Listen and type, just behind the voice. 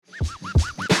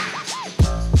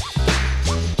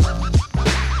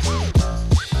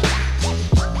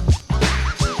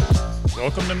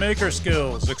Welcome to Maker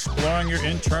Skills, exploring your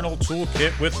internal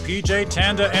toolkit with PJ,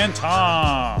 Tanda, and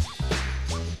Tom.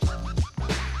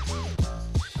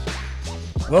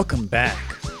 Welcome back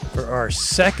for our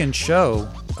second show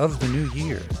of the new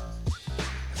year.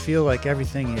 I feel like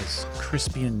everything is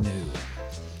crispy and new.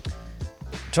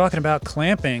 We're talking about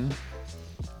clamping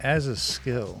as a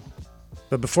skill.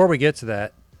 But before we get to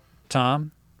that,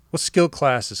 Tom, what skill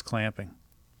class is clamping?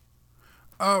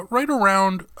 Right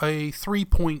around a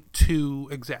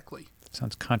 3.2 exactly.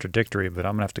 Sounds contradictory, but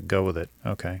I'm going to have to go with it.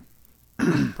 Okay.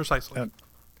 Precisely.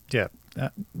 Yeah.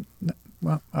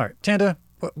 Well, all right. Tanda,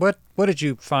 what did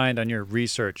you find on your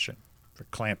research for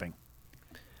clamping?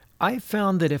 I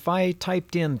found that if I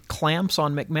typed in clamps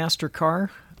on McMaster-Carr,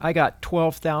 I got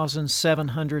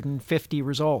 12,750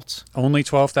 results. Only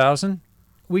 12,000?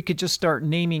 We could just start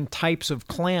naming types of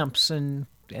clamps and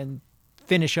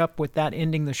finish up with that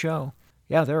ending the show.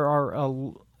 Yeah, there are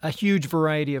a huge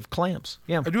variety of clamps.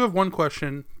 Yeah. I do have one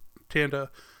question, Tanda.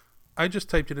 I just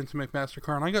typed it into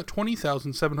McMaster-Carr, and I got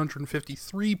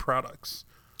 20,753 products.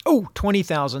 Oh,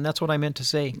 20,000. That's what I meant to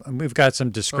say. We've got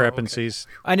some discrepancies.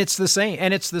 Oh, okay. And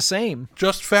it's the same.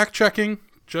 Just fact-checking.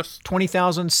 Just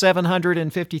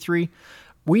 20,753.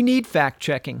 We need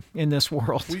fact-checking in this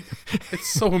world. It's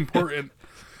so important,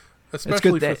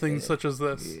 especially for things such as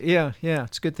this. Yeah.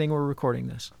 It's a good thing we're recording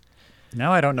this.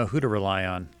 Now I don't know who to rely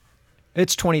on.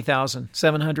 It's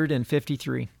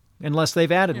 20,753, unless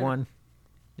they've added one.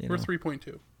 We're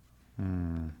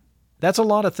 3.2. That's a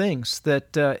lot of things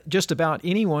that just about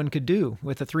anyone could do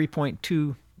with a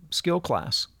 3.2 skill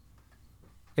class.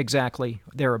 Exactly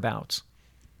thereabouts.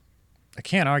 I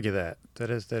can't argue that. That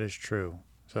is true.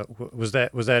 So was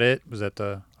that it? Was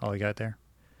that all you got there?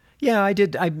 Yeah, I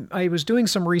did. I was doing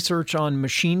some research on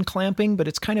machine clamping, but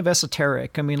it's kind of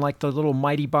esoteric. I mean, like the little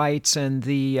Mighty Bites and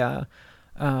the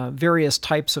various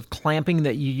types of clamping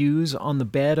that you use on the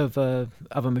bed of a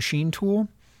machine tool,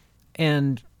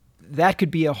 and that could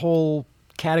be a whole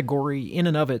category in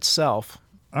and of itself.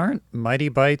 Aren't Mighty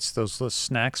Bites those little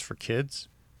snacks for kids?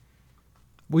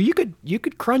 Well, you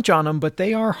could crunch on them, but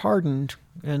they are hardened,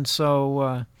 and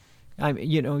so.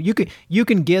 You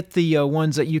can get the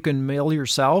ones that you can mill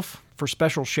yourself for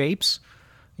special shapes,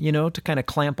 to kind of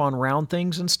clamp on round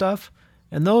things and stuff.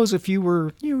 And those, if you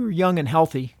were young and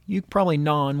healthy, you could probably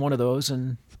gnaw on one of those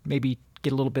and maybe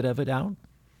get a little bit of it out.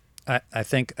 I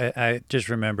think I just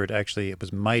remembered. Actually, it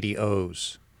was Mighty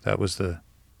O's. That was the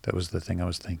thing I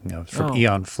was thinking of from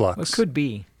Aeon Flux. It could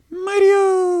be Mighty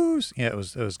O's. Yeah, it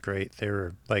was great. They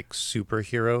were like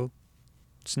superhero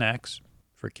snacks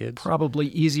for kids. Probably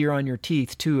easier on your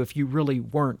teeth, too, if you really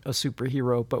weren't a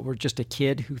superhero, but were just a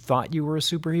kid who thought you were a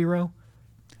superhero.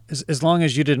 As long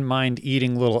as you didn't mind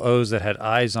eating little O's that had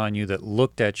eyes on you that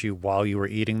looked at you while you were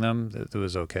eating them, it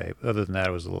was okay. Other than that,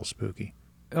 it was a little spooky.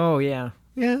 Oh, yeah.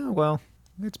 Yeah, well,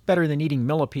 it's better than eating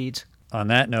millipedes. On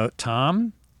that note,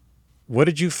 Tom, what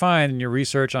did you find in your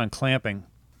research on clamping?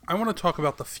 I want to talk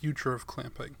about the future of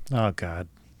clamping. Oh, God.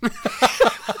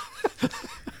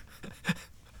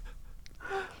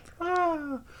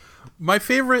 My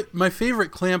favorite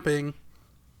clamping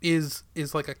is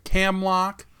like a cam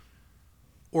lock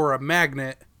or a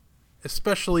magnet,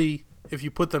 especially if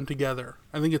you put them together.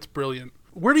 I think it's brilliant.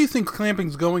 Where do you think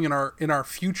clamping's going in our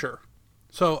future?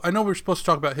 So I know we're supposed to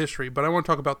talk about history, but I want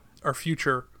to talk about our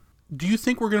future. Do you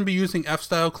think we're going to be using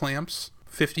F-style clamps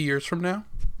 50 years from now?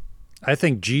 I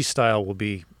think G-style will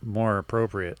be more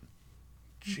appropriate.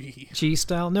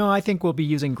 G-style? No, I think we'll be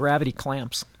using gravity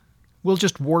clamps. We'll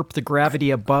just warp the gravity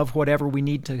above whatever we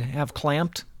need to have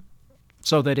clamped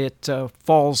so that it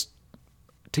falls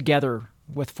together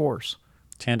with force.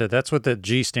 Tanda, that's what the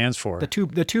G stands for.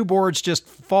 The two boards just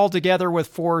fall together with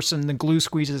force and the glue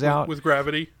squeezes out. With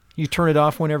gravity? You turn it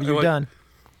off whenever you're done.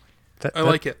 I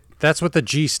like it. That's what the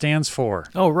G stands for.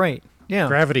 Oh, right. Yeah.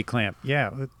 Gravity clamp.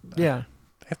 Yeah. Yeah.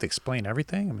 I have to explain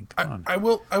everything? I mean, come on. I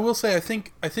will say I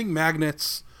think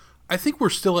magnets... I think we're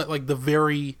still at like the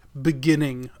very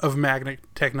beginning of magnet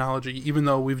technology, even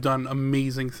though we've done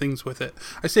amazing things with it.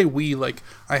 I say we like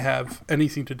I have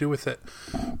anything to do with it,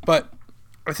 but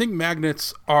I think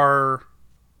magnets are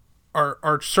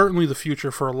certainly the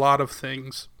future for a lot of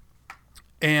things,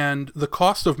 and the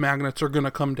cost of magnets are going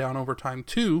to come down over time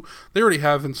too. They already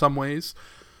have in some ways.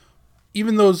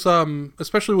 Even those,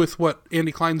 especially with what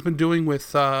Andy Klein's been doing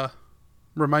with.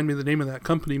 Remind me the name of that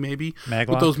company, maybe. Maglock?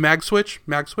 With those MagSwitch?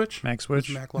 MagSwitch.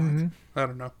 Maglock. Mm-hmm. I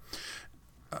don't know.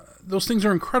 Those things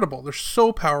are incredible. They're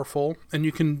so powerful, and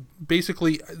you can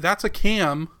basically... That's a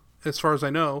cam, as far as I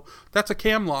know. That's a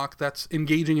cam lock that's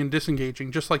engaging and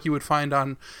disengaging, just like you would find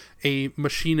on a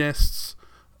machinist's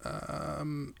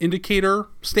indicator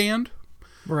stand.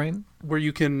 Right. where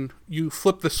you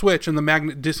flip the switch and the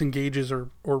magnet disengages or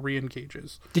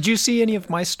re-engages. Did you see any of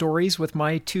my stories with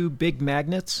my 2 big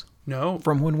magnets No.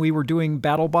 from when we were doing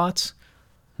BattleBots?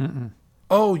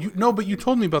 Oh, but you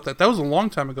told me about that. That was a long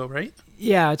time ago, right?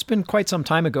 Yeah, it's been quite some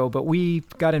time ago, but we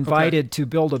got invited to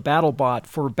build a BattleBot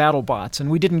for BattleBots,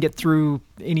 and we didn't get through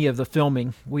any of the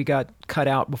filming. We got cut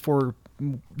out before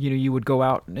you would go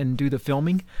out and do the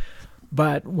filming.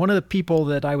 But one of the people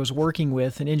that I was working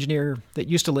with, an engineer that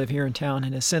used to live here in town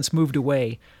and has since moved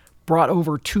away, brought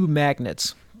over 2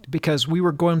 magnets because we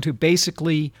were going to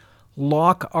basically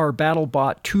lock our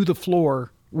BattleBot to the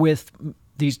floor with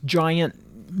these giant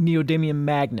neodymium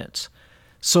magnets.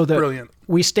 So that Brilliant.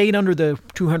 we stayed under the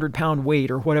 200-pound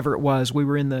weight or whatever it was. We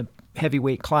were in the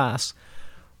heavyweight class.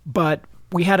 But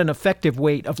we had an effective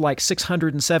weight of like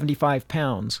 675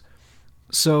 pounds.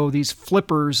 So these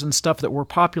flippers and stuff that were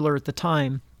popular at the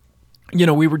time,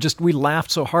 we laughed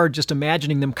so hard just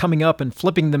imagining them coming up and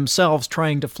flipping themselves,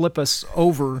 trying to flip us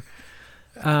over.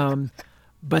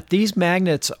 But these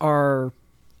magnets are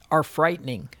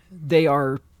frightening. They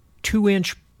are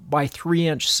 2-inch by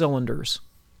 3-inch cylinders,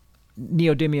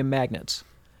 neodymium magnets.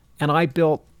 And I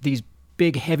built these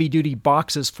big heavy-duty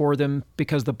boxes for them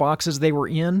because the boxes they were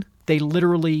in, they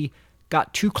literally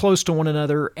got too close to one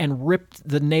another and ripped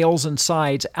the nails and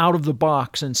sides out of the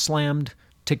box and slammed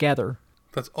together.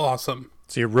 That's awesome.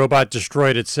 So your robot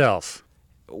destroyed itself.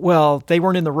 Well, they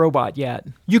weren't in the robot yet.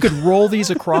 You could roll these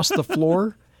across the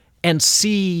floor and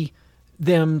see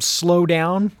them slow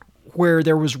down where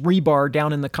there was rebar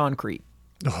down in the concrete.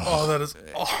 Oh, that is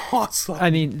awesome. I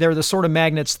mean, they're the sort of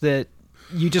magnets that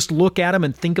you just look at them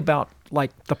and think about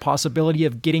like the possibility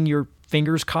of getting your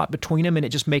fingers caught between them, and it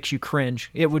just makes you cringe.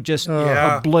 It would just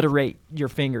obliterate your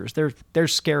fingers. They're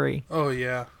scary. Oh,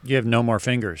 yeah. You have no more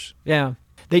fingers. Yeah.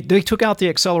 They took out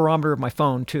the accelerometer of my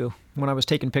phone, too, when I was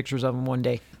taking pictures of them one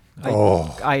day.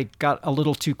 I got a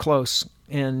little too close,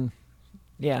 and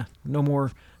yeah, no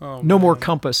more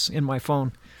compass in my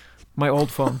phone, my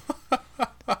old phone.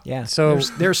 Yeah, So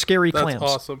they're scary That's clamps.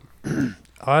 awesome.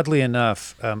 oddly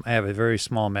enough, I have a very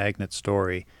small magnet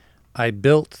story. I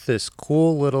built this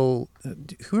cool little,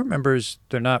 who remembers,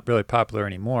 they're not really popular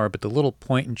anymore, but the little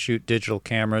point-and-shoot digital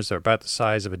cameras are about the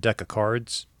size of a deck of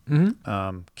cards.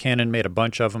 Mm-hmm. Canon made a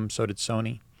bunch of them, so did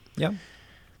Sony. Yeah.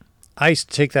 I used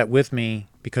to take that with me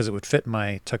because it would fit in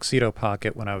my tuxedo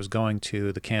pocket when I was going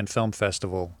to the Cannes Film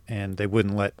Festival, and they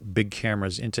wouldn't let big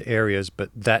cameras into areas, but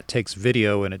that takes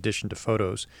video in addition to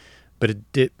photos. But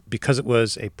it did, because it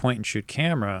was a point-and-shoot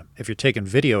camera, if you're taking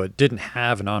video, it didn't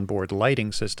have an onboard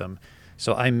lighting system.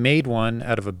 So I made one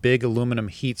out of a big aluminum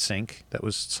heatsink that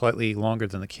was slightly longer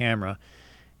than the camera,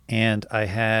 and I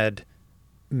had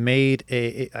made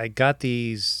I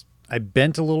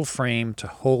bent a little frame to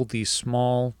hold these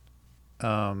small,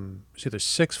 it's either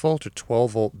 6-volt or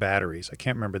 12-volt batteries. I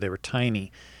can't remember. They were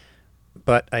tiny.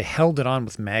 But I held it on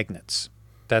with magnets.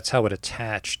 That's how it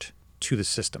attached to the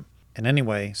system. And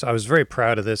anyway, so I was very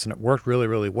proud of this, and it worked really,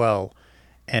 really well.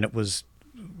 And it was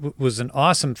an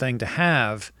awesome thing to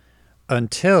have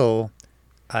until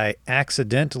I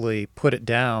accidentally put it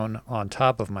down on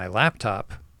top of my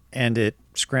laptop, and it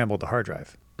scrambled the hard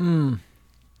drive.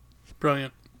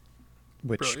 Brilliant.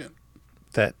 Which Brilliant.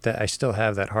 that I still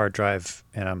have that hard drive,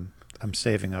 and I'm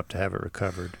saving up to have it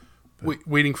recovered.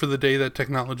 Waiting for the day that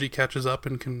technology catches up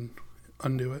and can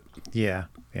undo it. Yeah.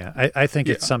 I think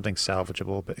it's something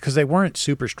salvageable, because they weren't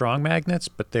super strong magnets,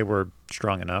 but they were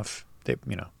strong enough.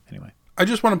 Anyway. I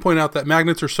just want to point out that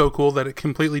magnets are so cool that it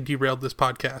completely derailed this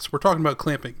podcast. We're talking about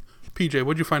clamping. PJ,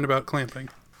 what'd you find about clamping?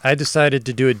 I decided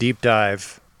to do a deep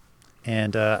dive,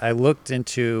 and I looked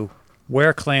into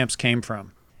where clamps came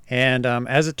from. And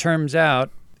as it turns out,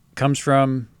 it comes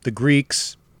from the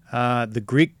Greeks. The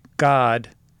Greek god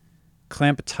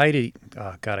Clampetides.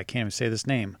 Oh, God, I can't even say this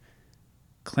name.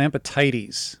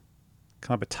 Clampetides,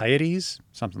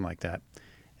 something like that,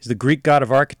 is the Greek god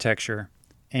of architecture.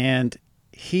 And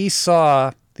he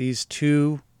saw these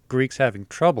two Greeks having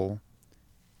trouble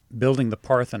building the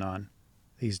Parthenon.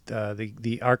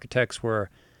 The architects were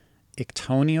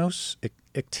Ictonios,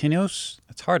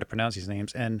 it's hard to pronounce these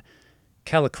names, and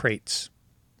Callicrates,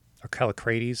 or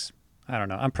Callicrates. I don't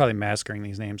know. I'm probably massacring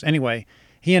these names. Anyway,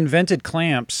 he invented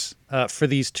clamps for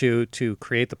these two to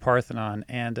create the Parthenon,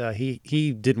 and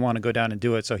he didn't want to go down and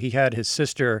do it, so he had his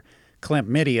sister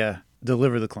Clampmedia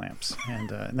deliver the clamps, and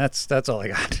that's all I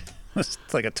got. It's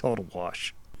like a total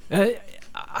wash.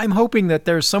 I'm hoping that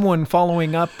there's someone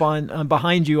following up on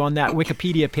behind you on that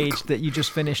Wikipedia page that you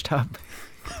just finished up.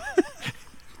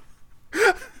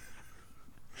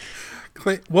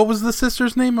 What was the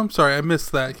sister's name? I'm sorry, I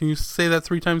missed that. Can you say that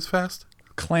 3 times fast?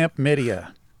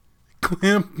 Clampmedia.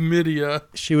 Chlamydia.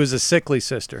 She was a sickly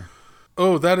sister.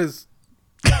 Oh, that is...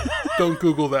 Don't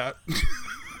Google that.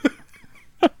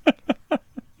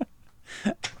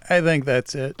 I think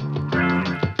that's it.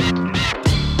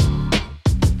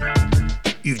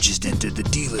 You've just entered the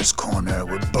dealer's corner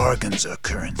where bargains are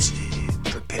currency.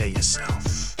 Prepare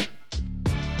yourself.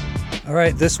 All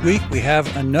right, this week we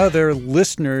have another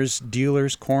listener's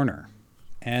dealer's corner.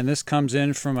 And this comes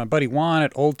in from my buddy Juan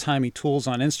at Old Timey Tools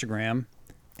on Instagram.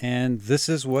 And this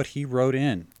is what he wrote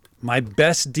in. My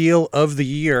best deal of the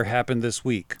year happened this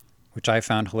week, which I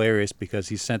found hilarious because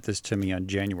he sent this to me on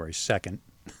January 2nd.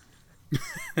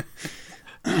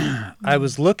 I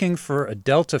was looking for a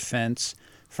Delta fence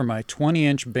for my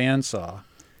 20-inch bandsaw.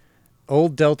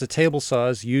 Old Delta table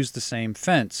saws use the same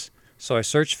fence, so I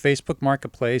searched Facebook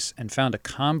Marketplace and found a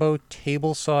combo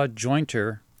table saw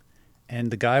jointer,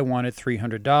 and the guy wanted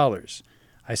 $300.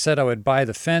 I said I would buy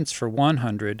the fence for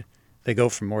 $100. They go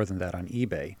for more than that on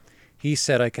eBay. He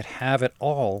said I could have it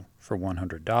all for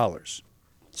 $100.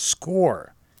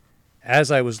 Score!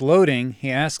 As I was loading, he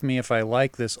asked me if I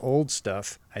like this old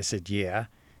stuff. I said, yeah.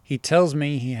 He tells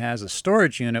me he has a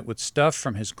storage unit with stuff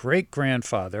from his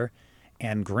great-grandfather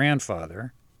and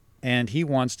grandfather, and he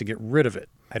wants to get rid of it.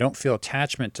 I don't feel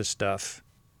attachment to stuff,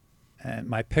 and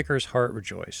my picker's heart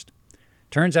rejoiced.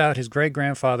 Turns out his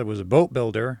great-grandfather was a boat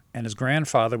builder, and his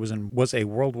grandfather was a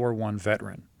World War I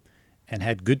veteran and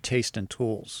had good taste in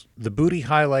tools. The booty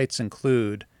highlights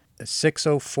include a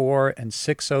 604 and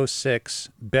 606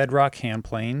 Bedrock hand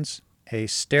planes, a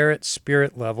Starrett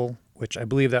Spirit level, which I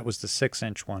believe that was the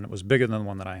 6-inch one. It was bigger than the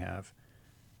one that I have.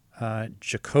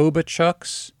 Jacoba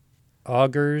chucks,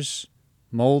 augers,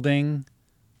 molding,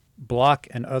 block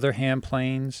and other hand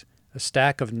planes, a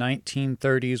stack of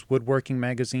 1930s woodworking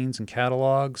magazines and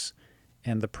catalogs,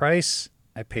 and the price,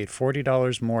 I paid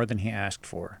 $40 more than he asked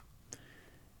for.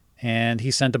 And he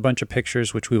sent a bunch of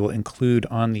pictures, which we will include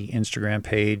on the Instagram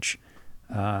page.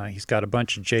 He's got a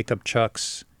bunch of Jacob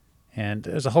chucks, and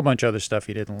there's a whole bunch of other stuff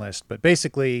he didn't list. But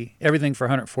basically, everything for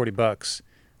 $140,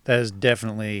 that is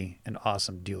definitely an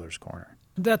awesome dealer's corner.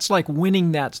 That's like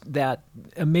winning that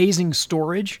amazing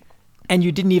storage, and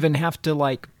you didn't even have to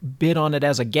like bid on it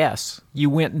as a guess.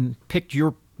 You went and picked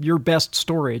your best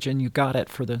storage, and you got it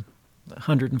for the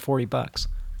 $140.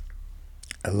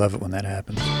 I love it when that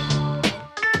happens.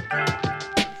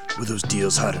 Were those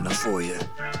deals hot enough for you?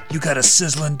 You got a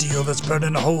sizzling deal that's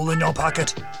burning a hole in your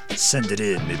pocket? Send it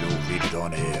in, maybe we'll read it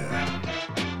on air.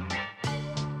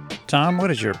 Tom,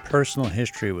 what is your personal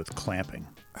history with clamping?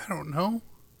 I don't know.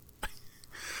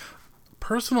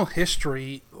 Personal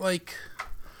history, like,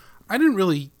 I didn't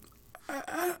really...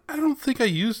 I don't think I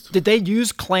used... Did they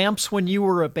use clamps when you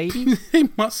were a baby? They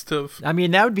must have. I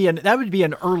mean, that would be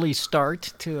an early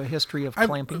start to a history of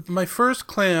clamping. My first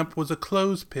clamp was a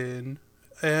clothespin,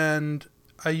 and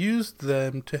I used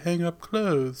them to hang up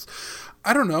clothes.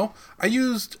 I don't know. I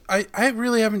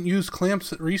really haven't used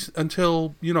clamps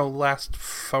until, last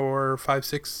 4, 5,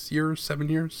 6 years, 7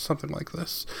 years, something like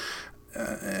this.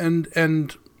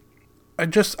 And I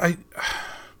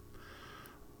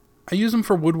use them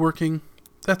for woodworking.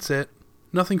 That's it.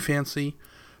 Nothing fancy.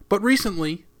 But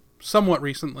somewhat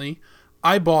recently,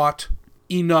 I bought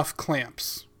enough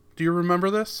clamps. Do you remember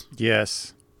this?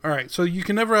 Yes. All right, so you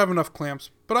can never have enough clamps,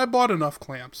 but I bought enough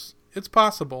clamps. It's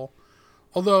possible.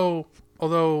 Although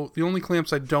the only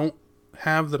clamps I don't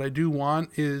have that I do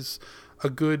want is a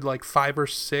good 5 or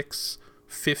 6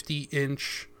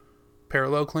 50-inch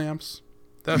parallel clamps.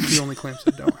 That's the only clamps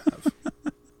I don't have.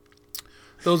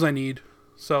 Those I need.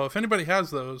 So if anybody has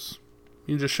those,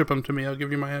 you can just ship them to me. I'll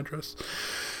give you my address.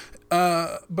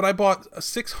 But I bought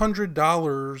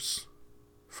 $600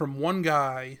 from one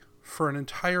guy for an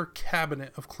entire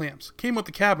cabinet of clamps. Came with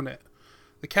the cabinet.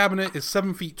 The cabinet is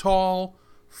 7 feet tall,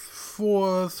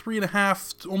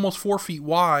 3.5, almost 4 feet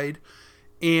wide,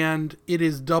 and it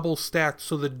is double stacked,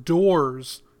 so the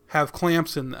doors have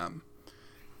clamps in them.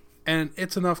 And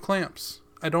it's enough clamps.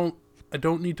 I don't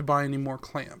need to buy any more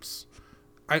clamps.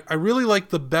 I really like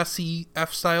the Bessey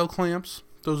F-style clamps.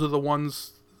 Those are the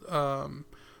ones,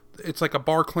 it's like a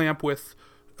bar clamp with,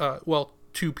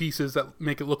 2 pieces that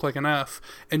make it look like an F,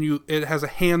 and it has a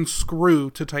hand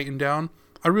screw to tighten down.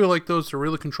 I really like those. They're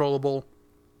really controllable,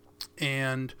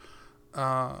 and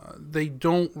they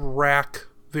don't rack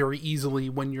very easily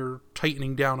when you're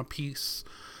tightening down a piece.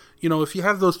 If you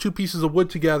have those 2 pieces of wood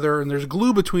together and there's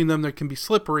glue between them, they can be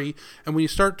slippery, and when you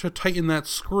start to tighten that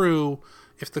screw,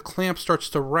 if the clamp starts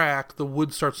to rack, the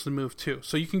wood starts to move too.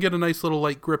 So you can get a nice little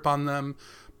light grip on them,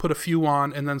 put a few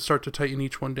on, and then start to tighten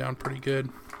each one down pretty good.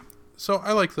 So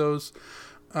I like those.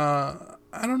 I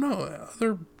don't know.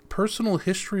 Other personal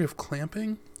history of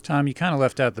clamping? Tom, you kind of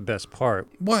left out the best part,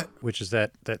 What? which is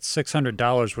that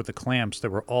 $600 worth of clamps that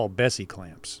were all Bessie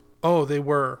clamps. Oh, they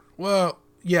were. Well,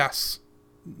 yes.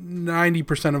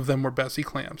 90% of them were Bessie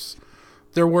clamps.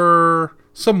 There were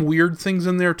some weird things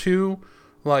in there too,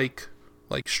 like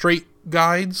straight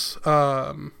guides.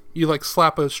 You like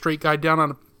slap a straight guide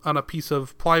down on a piece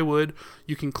of plywood.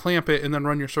 You can clamp it and then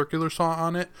run your circular saw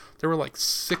on it. There were like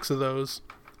 6 of those,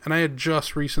 and I had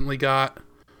just recently got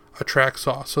a track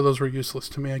saw, so those were useless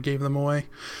to me. I gave them away.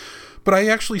 But I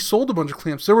actually sold a bunch of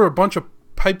clamps. There were a bunch of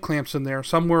pipe clamps in there.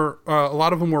 Some were, a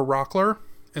lot of them were Rockler,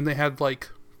 and they had like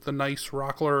the nice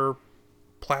Rockler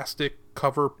plastic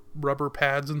cover rubber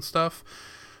pads and stuff.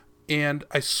 And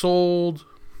I sold,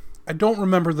 I don't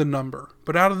remember the number,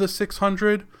 but out of the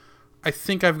 600, I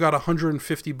think I've got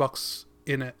 $150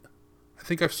 in it. I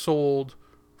think I've sold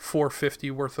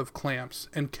 $450 worth of clamps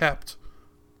and kept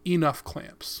enough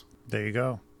clamps. There you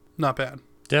go. Not bad.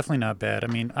 Definitely not bad. I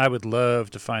mean, I would love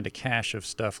to find a cache of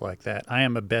stuff like that. I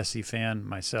am a Bessie fan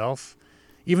myself.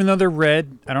 Even though they're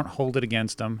red, I don't hold it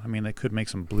against them. I mean, they could make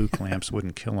some blue clamps,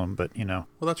 wouldn't kill them, but, you know.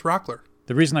 Well, that's Rockler.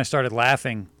 The reason I started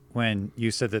laughing when you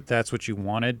said that that's what you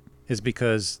wanted is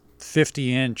because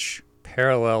 50-inch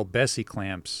parallel Bessie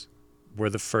clamps were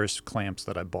the first clamps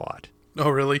that I bought. Oh,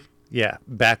 really? Yeah,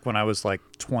 back when I was like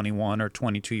 21 or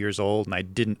 22 years old and I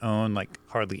didn't own like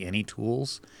hardly any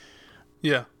tools.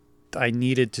 Yeah. I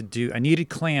needed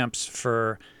clamps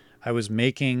for, I was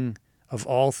making, of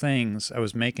all things, I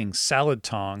was making salad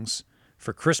tongs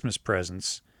for Christmas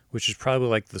presents, which is probably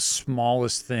like the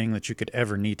smallest thing that you could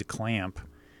ever need to clamp.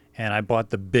 And I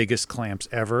bought the biggest clamps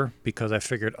ever because I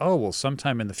figured, oh, well,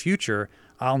 sometime in the future,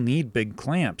 I'll need big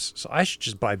clamps. So I should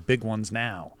just buy big ones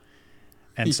now.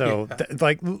 And so,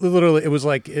 like, literally, it was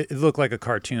like, it looked like a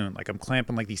cartoon. Like, I'm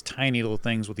clamping like these tiny little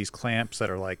things with these clamps that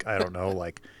are like, I don't know,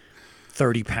 like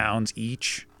 30 pounds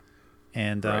each.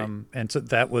 And Right. And so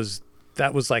that was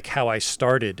like how I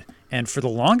started. And for the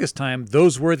longest time,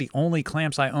 those were the only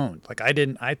clamps I owned. Like,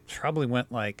 I probably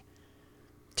went like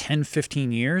 10,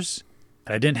 15 years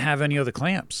and I didn't have any other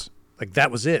clamps. Like,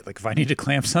 that was it. Like, if I needed to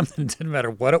clamp something, it didn't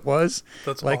matter what it was.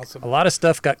 That's like, awesome. A lot of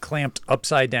stuff got clamped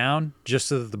upside down just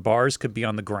so that the bars could be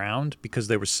on the ground because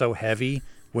they were so heavy.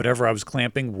 Whatever I was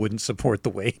clamping wouldn't support the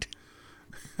weight.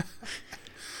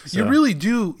 You really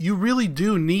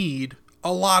do need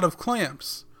a lot of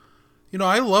clamps. You know,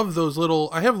 I love those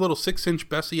I have little 6-inch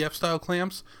Bessie F-style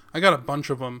clamps. I got a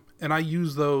bunch of them, and I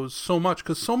use those so much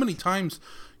because so many times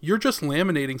you're just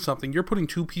laminating something. You're putting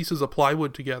 2 pieces of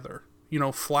plywood together, you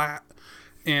know, flat,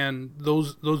 and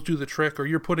those do the trick. Or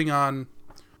you're putting on,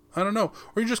 I don't know,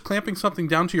 or you're just clamping something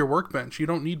down to your workbench. You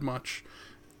don't need much.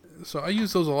 So I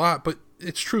use those a lot, but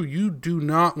it's true. You do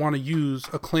not want to use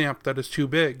a clamp that is too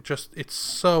big. It's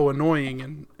so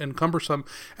annoying and cumbersome.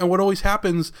 And what always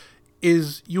happens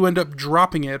is you end up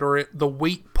dropping it, or the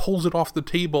weight pulls it off the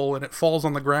table and it falls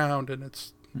on the ground, and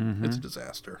it's a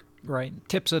disaster. Right.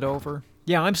 Tips it over.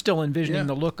 Yeah, I'm still envisioning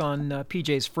the look on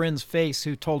PJ's friend's face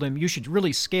who told him you should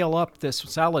really scale up this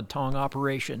salad tong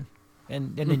operation.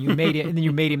 And then you made it, and then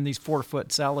you made him these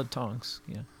 4-foot salad tongs.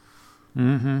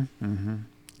 Yeah.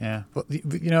 Yeah. Well,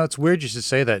 you know, it's weird you should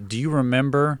say that. Do you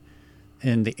remember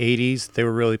in the 80s they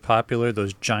were really popular,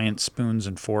 those giant spoons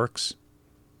and forks?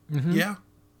 Yeah.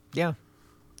 Yeah.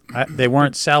 They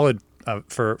weren't salad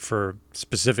for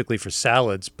specifically for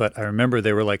salads, but I remember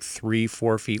they were like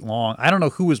 3-4 feet long. I don't know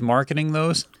who was marketing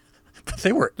those, but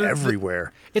they were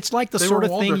everywhere. It's like the They sort were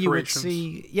of wall thing you would decorations.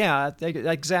 see. Yeah,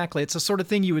 exactly. It's the sort of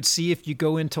thing you would see if you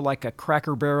go into like a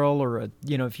Cracker Barrel or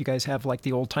if you guys have like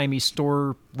the old timey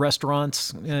store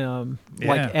restaurants,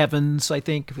 like Evans, I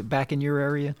think, back in your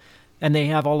area, and they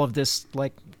have all of this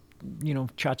like,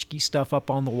 tchotchke stuff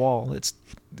up on the wall.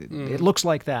 It looks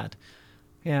like that.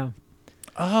 Yeah.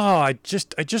 Oh, I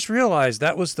just realized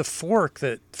that was the fork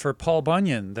that for Paul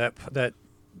Bunyan that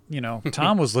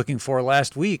Tom was looking for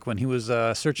last week when he was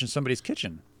searching somebody's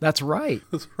kitchen. That's right.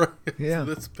 That's right. Yeah.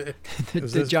 That's big.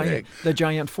 The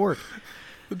giant fork.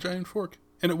 The giant fork.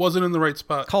 And it wasn't in the right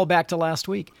spot. Call back to last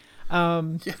week.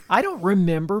 I don't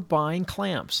remember buying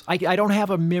clamps. I don't have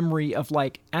a memory of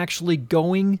like actually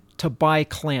going to buy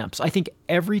clamps. I think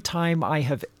every time I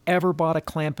have ever bought a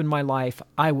clamp in my life,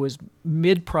 I was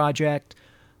mid-project.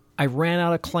 I ran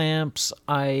out of clamps.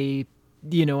 I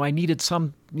needed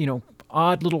some,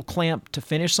 odd little clamp to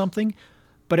finish something,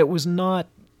 but it was not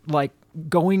like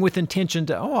going with intention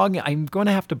to, I'm going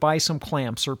to have to buy some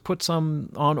clamps or put some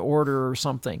on order or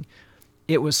something.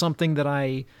 It was something that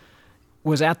I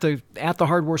was at the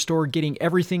hardware store getting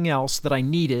everything else that I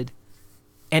needed,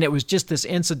 and it was just this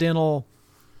incidental,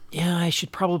 I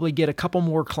should probably get a couple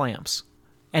more clamps.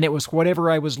 And it was whatever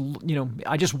I was,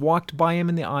 I just walked by them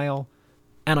in the aisle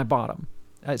and I bought them.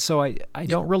 So I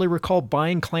don't really recall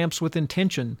buying clamps with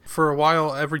intention. For a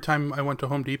while, every time I went to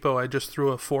Home Depot, I just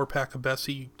threw a 4-pack of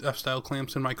Bessie F-style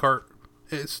clamps in my cart.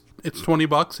 It's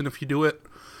 $20, and if you do it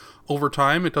over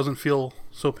time, it doesn't feel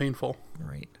so painful.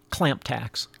 Right. Clamp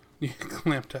tax. Yeah,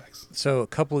 clamp tax. So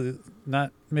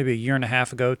maybe a year and a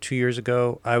half ago, 2 years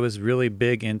ago, I was really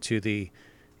big into the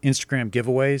Instagram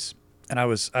giveaways, and I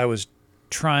was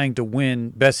trying to win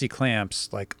Bessie clamps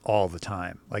like all the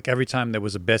time. Like every time there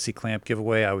was a Bessie clamp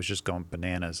giveaway, I was just going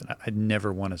bananas, and I'd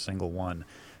never won a single one.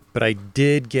 But I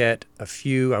did get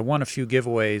I won a few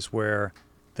giveaways where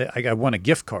I won a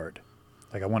gift card.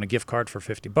 Like I won a gift card for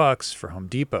 $50 for Home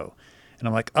Depot. And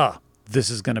I'm like, this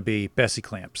is going to be Bessie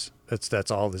clamps.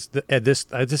 That's all this.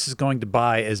 This is going to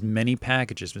buy as many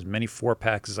packages, as many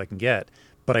 4-packs as I can get.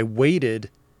 But I waited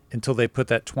until they put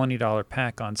that $20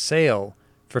 pack on sale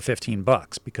for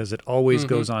 $15 because it always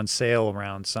goes on sale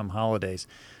around some holidays.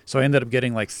 So I ended up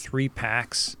getting like 3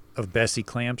 packs of Bessie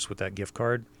clamps with that gift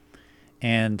card,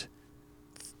 and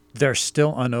they're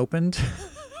still unopened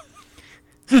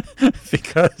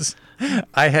because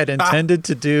I had intended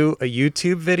to do a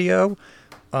YouTube video.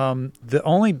 The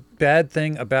only bad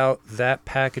thing about that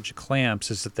package of clamps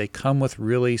is that they come with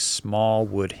really small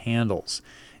wood handles.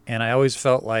 And I always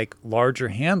felt like larger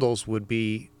handles would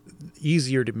be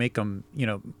easier to make them,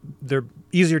 they're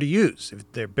easier to use.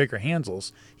 If they're bigger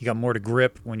handles, you got more to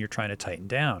grip when you're trying to tighten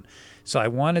down. So I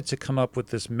wanted to come up with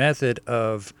this method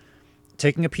of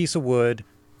taking a piece of wood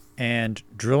and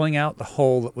drilling out the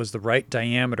hole that was the right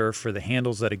diameter for the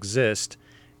handles that exist,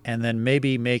 and then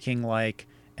maybe making like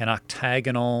an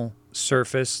octagonal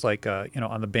surface, like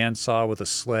on the bandsaw with a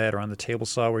sled, or on the table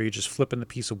saw where you're just flipping the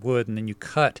piece of wood and then you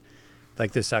cut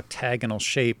like this octagonal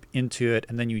shape into it,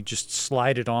 and then you just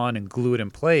slide it on and glue it in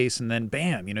place, and then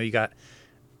bam, you got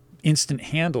instant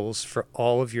handles for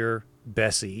all of your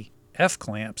Bessie F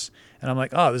clamps. And I'm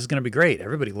like, this is going to be great.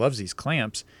 Everybody loves these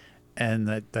clamps. And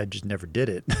I just never did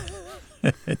it.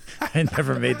 I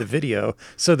never made the video.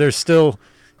 So they're still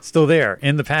there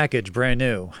in the package, brand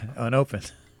new,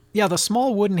 unopened. Yeah, the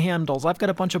small wooden handles. I've got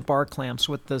a bunch of bar clamps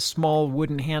with the small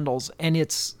wooden handles, and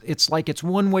it's like it's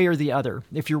one way or the other.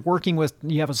 If you're working with,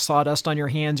 you have a sawdust on your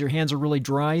hands are really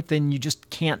dry, then you just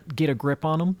can't get a grip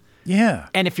on them. Yeah.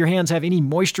 And if your hands have any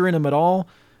moisture in them at all,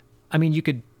 I mean, you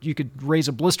could raise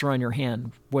a blister on your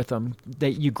hand with them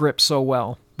that you grip so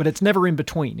well. But it's never in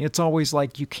between. It's always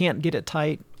like you can't get it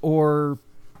tight, or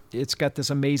it's got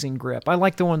this amazing grip. I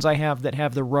like the ones I have that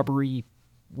have the rubbery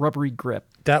grip.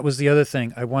 That was the other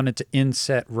thing. I wanted to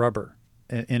inset rubber.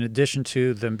 In addition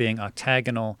to them being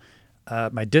octagonal,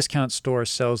 my discount store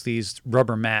sells these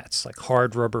rubber mats, like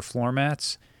hard rubber floor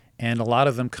mats, and a lot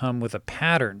of them come with a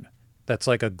pattern that's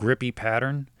like a grippy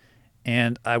pattern.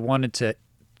 And I wanted to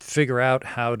figure out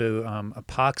how to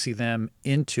epoxy them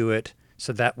into it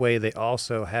so that way they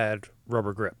also had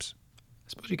rubber grips. I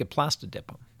suppose you could plastic dip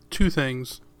them. 2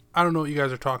 things. I don't know what you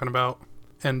guys are talking about.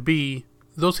 And B,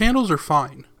 those handles are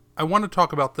fine. I want to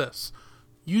talk about this.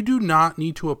 You do not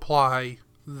need to apply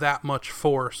that much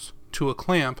force to a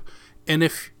clamp. And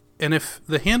if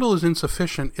the handle is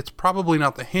insufficient, it's probably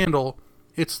not the handle,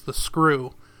 it's the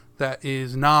screw that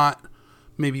is not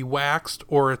maybe waxed,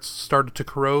 or it's started to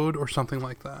corrode or something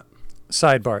like that.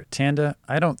 Sidebar, Tanda,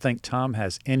 I don't think Tom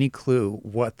has any clue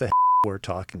what the we're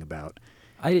talking about.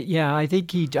 I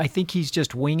think he's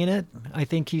just winging it. I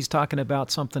think he's talking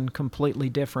about something completely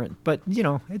different. But,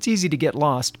 it's easy to get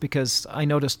lost because I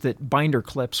noticed that binder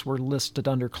clips were listed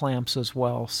under clamps as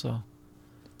well. So,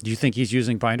 do you think he's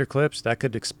using binder clips? That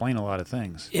could explain a lot of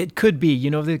things. It could be.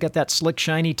 They've got that slick,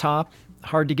 shiny top,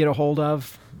 hard to get a hold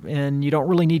of, and you don't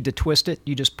really need to twist it.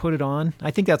 You just put it on.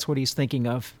 I think that's what he's thinking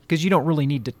of, because you don't really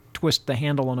need to twist the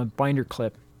handle on a binder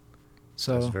clip.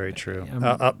 So that's very true.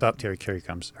 Here he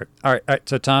comes. All right.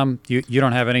 So Tom, you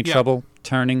don't have any trouble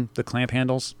turning the clamp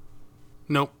handles?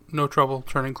 Nope, no trouble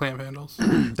turning clamp handles.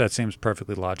 That seems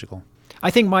perfectly logical.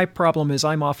 I think my problem is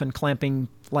I'm often clamping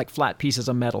like flat pieces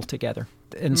of metal together.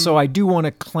 And so I do want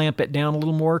to clamp it down a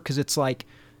little more, because it's like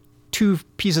 2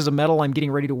 pieces of metal I'm getting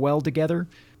ready to weld together.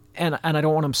 And I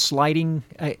don't want them sliding,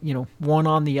 one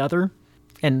on the other.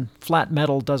 And flat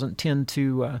metal doesn't tend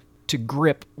to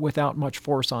grip without much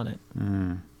force on it.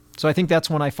 So I think that's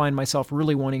when I find myself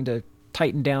really wanting to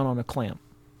tighten down on a clamp.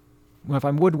 If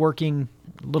I'm woodworking,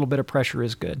 a little bit of pressure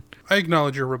is good. I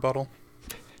acknowledge your rebuttal,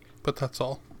 but that's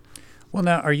all. Well,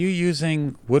 now, are you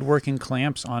using woodworking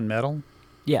clamps on metal?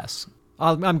 Yes.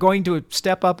 I'm going to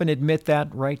step up and admit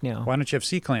that right now. Why don't you have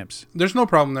C-clamps? There's no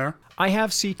problem there. I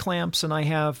have C-clamps, and I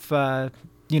have,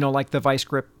 like the vice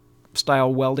grip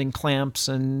style welding clamps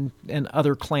and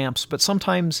other clamps, but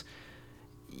sometimes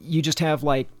you just have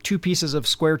like 2 pieces of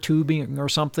square tubing or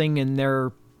something, and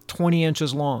they're 20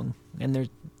 inches long, and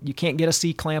you can't get a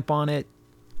C-clamp on it.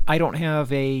 I don't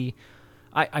have I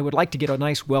would like to get a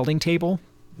nice welding table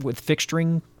with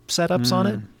fixturing setups on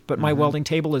it, but my welding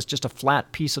table is just a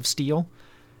flat piece of steel,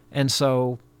 and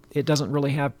so it doesn't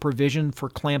really have provision for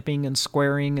clamping and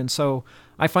squaring, and so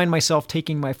I find myself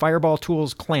taking my Fireball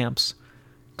Tools clamps,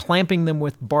 clamping them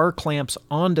with bar clamps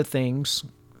onto things,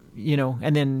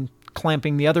 and then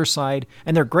clamping the other side,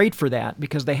 and they're great for that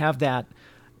because they have that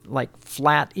like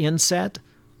flat inset.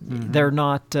 They're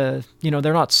not they're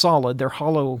not solid, they're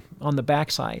hollow on the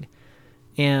backside,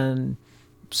 and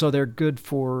so they're good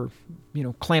for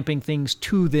clamping things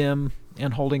to them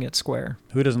and holding it square.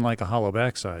 Who doesn't like a hollow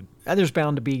backside? There's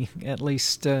bound to be at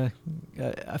least a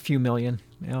few million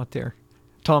out there.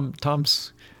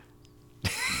 Tom's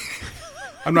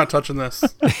I'm not touching this.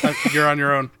 You're on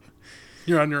your own.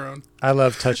 You're on your own. I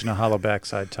love touching a hollow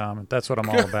backside, Tom. That's what I'm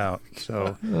all about.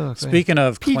 So, Okay. Speaking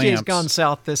of clamps, PJ's gone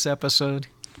south this episode.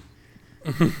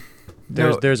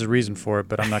 there's a reason for it,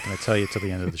 but I'm not going to tell you till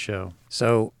the end of the show.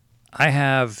 So, I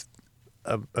have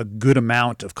a good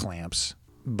amount of clamps,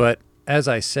 but as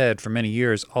I said, for many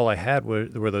years, all I had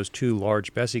were those 2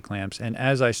 large Bessie clamps, and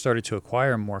as I started to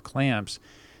acquire more clamps,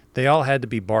 they all had to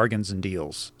be bargains and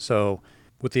deals. So,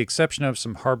 with the exception of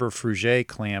some Harbor Frouget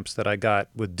clamps that I got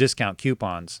with discount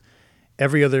coupons,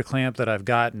 every other clamp that I've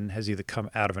gotten has either come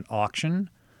out of an auction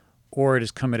or it has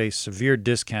come at a severe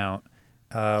discount.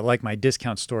 Like my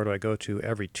discount store that I go to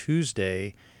every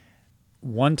Tuesday.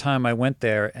 One time I went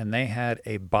there and they had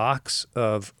a box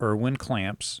of Irwin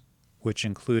clamps, which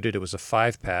included, it was a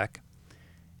 5-pack.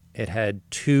 It had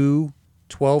 2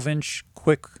 12-inch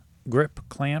quick grip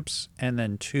clamps and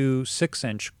then 2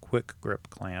 6-inch quick grip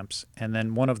clamps, and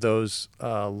then one of those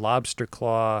lobster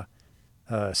claw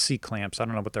C clamps. I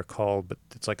don't know what they're called, but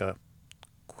it's like a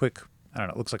quick, I don't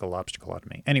know, it looks like a lobster claw to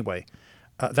me. Anyway,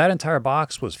 that entire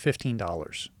box was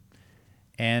 $15.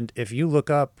 And if you look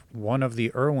up one of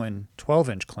the Irwin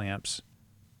 12-inch clamps,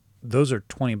 those are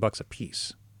 $20 a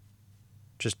piece,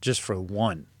 just for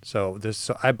one. So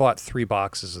I bought 3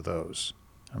 boxes of those.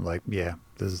 I'm like, yeah,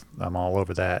 I'm all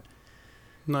over that.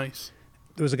 Nice.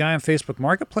 There was a guy on Facebook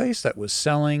Marketplace that was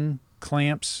selling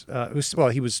clamps.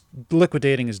 He was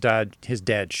liquidating his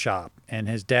dad's shop, and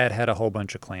his dad had a whole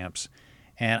bunch of clamps.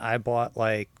 And I bought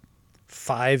like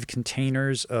 5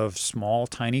 containers of small,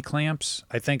 tiny clamps.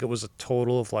 I think it was a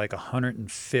total of like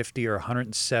 150 or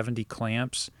 170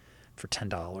 clamps for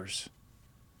 $10.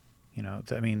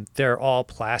 I mean, they're all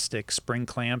plastic spring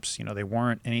clamps. They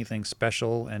weren't anything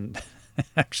special. And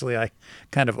actually, I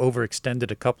kind of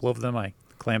overextended a couple of them. I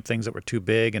clamped things that were too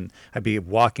big, and I'd be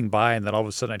walking by, and then all of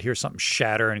a sudden I'd hear something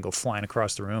shatter and go flying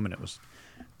across the room, and it was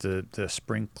the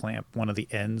spring clamp. One of the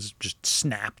ends just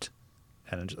snapped,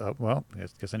 and I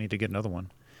guess I need to get another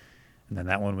one. And then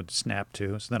that one would snap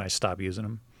too, so then I stopped using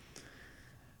them.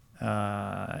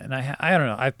 And I don't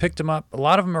know. I've picked them up. A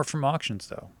lot of them are from auctions,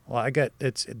 though. Well,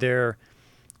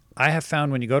 I have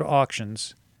found when you go to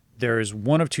auctions, there is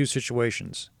one of 2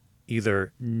 situations.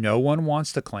 Either no one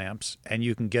wants the clamps and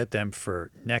you can get them for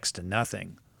next to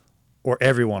nothing, or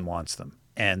everyone wants them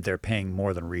and they're paying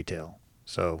more than retail.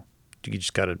 So you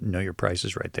just got to know your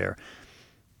prices right there.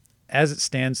 As it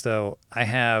stands, though, I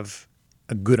have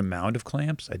a good amount of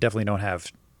clamps. I definitely don't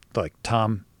have like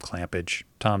Tom clampage.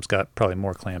 Tom's got probably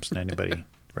more clamps than anybody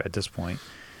right at this point.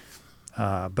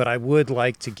 But I would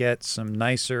like to get some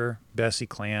nicer Bessie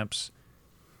clamps.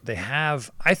 I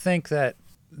think that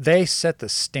they set the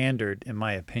standard, in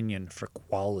my opinion, for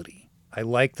quality. I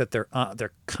like that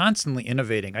they're constantly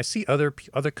innovating. I see other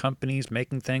companies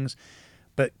making things,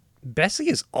 but Bessie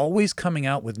is always coming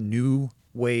out with new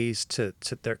ways to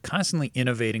they're constantly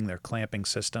innovating their clamping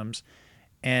systems.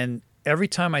 And every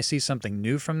time I see something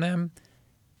new from them,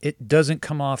 it doesn't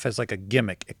come off as like a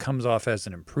gimmick. It comes off as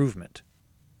an improvement,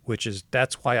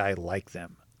 that's why I like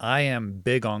them. I am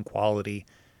big on quality.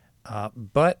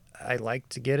 But I like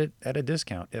to get it at a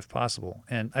discount if possible.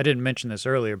 And I didn't mention this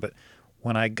earlier, but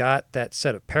when I got that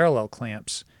set of parallel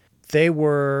clamps, they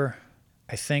were,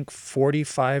 I think,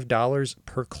 $45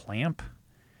 per clamp.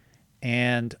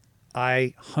 And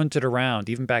I hunted around,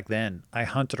 even back then,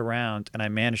 and I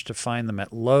managed to find them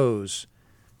at Lowe's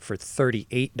for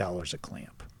 $38 a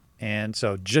clamp. And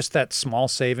so just that small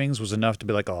savings was enough to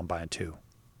be like, oh, I'm buying 2.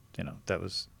 That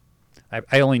was...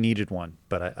 I only needed one,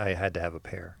 but I had to have a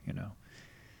pair,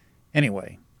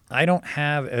 Anyway, I don't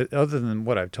have, other than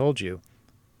what I've told you,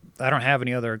 I don't have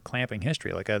any other clamping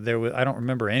history. Like I don't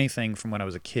remember anything from when I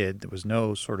was a kid. There was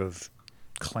no sort of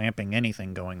clamping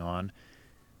anything going on.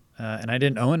 and I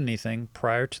didn't own anything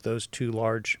prior to those two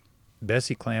large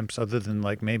Bessie clamps other than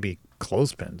like maybe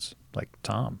clothespins, like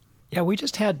Tom. Yeah, we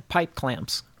just had pipe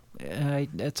clamps.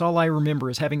 That's all I remember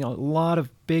is having a lot of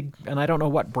big, and I don't know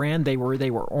what brand they were.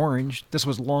 They were orange. This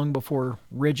was long before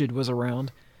Rigid was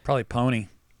around. Probably Pony.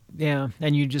 Yeah,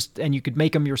 and you could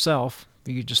make them yourself.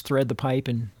 You could just thread the pipe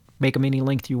and make them any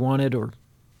length you wanted, or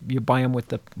you buy them with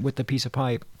the piece of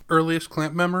pipe. Earliest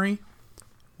clamp memory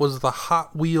was the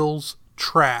Hot Wheels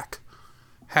track.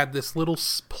 Had this little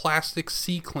plastic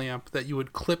C-clamp that you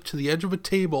would clip to the edge of a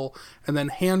table and then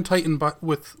hand tighten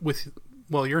with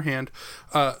your hand,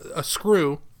 a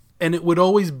screw, and it would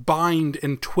always bind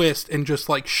and twist and just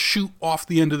like shoot off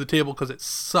the end of the table because it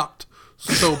sucked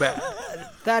so bad.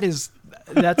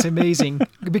 That's amazing.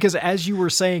 Because as you were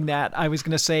saying that, I was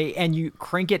going to say, and you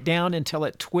crank it down until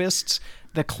it twists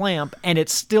the clamp and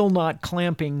it's still not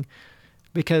clamping.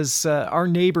 Because our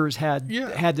neighbors had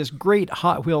this great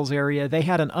Hot Wheels area. They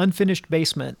had an unfinished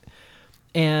basement,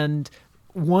 and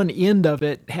one end of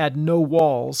it had no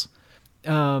walls,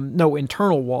 no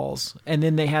internal walls. And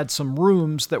then they had some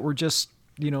rooms that were just,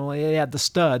 they had the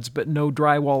studs, but no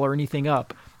drywall or anything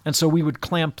up. And so we would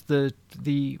clamp the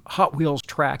Hot Wheels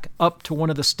track up to one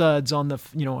of the studs on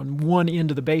on one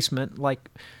end of the basement. Like,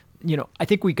 I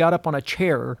think we got up on a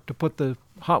chair to put the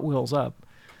Hot Wheels up.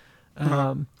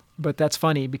 But that's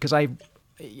funny because I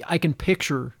can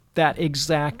picture that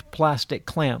exact plastic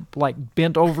clamp, like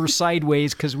bent over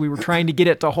sideways because we were trying to get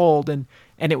it to hold, and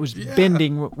it was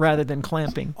bending rather than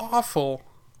clamping. Awful.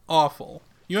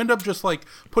 You end up just like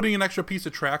putting an extra piece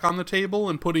of track on the table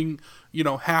and putting,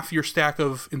 half your stack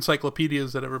of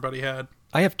encyclopedias that everybody had.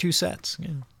 I have 2 sets. Yeah.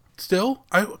 Still?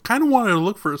 I kind of wanted to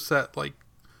look for a set. Like,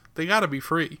 they got to be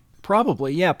free.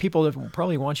 Probably, yeah. People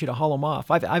probably want you to haul them off.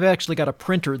 I've actually got a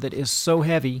printer that is so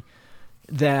heavy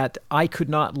that I could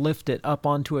not lift it up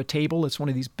onto a table. It's one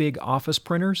of these big office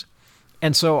printers.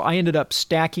 And so I ended up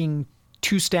stacking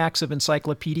 2 stacks of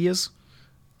encyclopedias,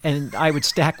 and I would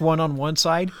stack one on one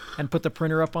side and put the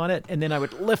printer up on it, and then I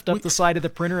would lift up the side of the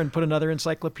printer and put another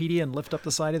encyclopedia and lift up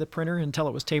the side of the printer until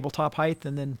it was tabletop height,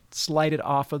 and then slide it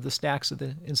off of the stacks of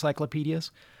the encyclopedias.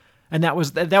 And that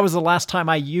was the last time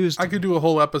I used. I could do a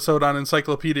whole episode on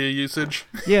encyclopedia usage.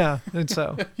 Yeah, and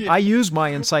so I use my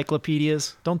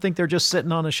encyclopedias. Don't think they're just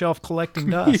sitting on a shelf collecting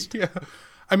dust. Yeah,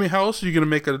 I mean, how else are you going to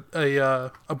make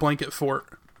a blanket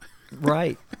fort?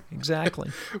 Right, exactly.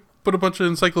 Put a bunch of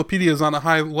encyclopedias on a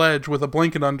high ledge with a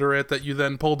blanket under it that you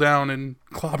then pull down and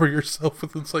clobber yourself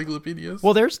with encyclopedias.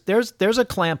 Well, there's a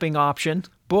clamping option.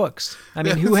 Books. I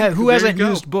mean, who hasn't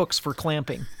used books for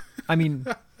clamping? I mean.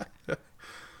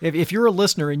 If you're a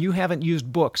listener and you haven't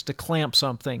used books to clamp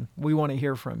something, we want to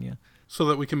hear from you. So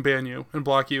that we can ban you and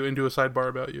block you and do a sidebar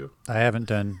about you. I haven't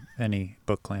done any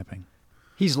book clamping.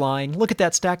 He's lying. Look at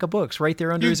that stack of books right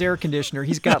there under his air conditioner.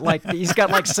 He's got like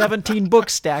 17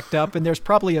 books stacked up, and there's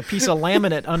probably a piece of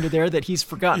laminate under there that he's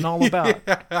forgotten all about.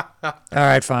 All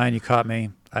right, fine. You caught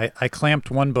me. I clamped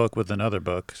one book with another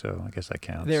book, so I guess that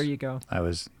counts. There you go. I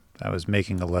was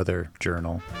making a leather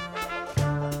journal.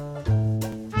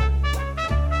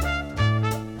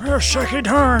 Well, shucky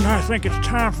darn, I think it's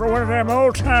time for one of them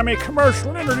old-timey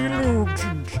commercial interludes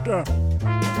and stuff.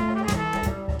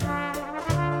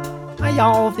 Hi,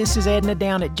 y'all. This is Edna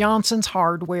down at Johnson's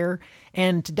Hardware,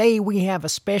 and today we have a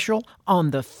special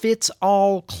on the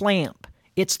Fits-All clamp.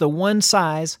 It's the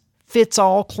one-size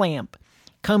fits-all clamp.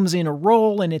 Comes in a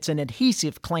roll, and it's an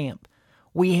adhesive clamp.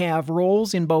 We have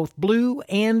rolls in both blue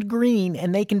and green,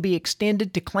 and they can be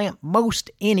extended to clamp most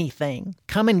anything.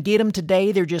 Come and get them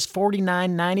today. They're just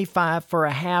 $49.95 for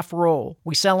a half roll.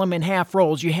 We sell them in half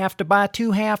rolls. You have to buy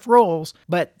 2 half rolls,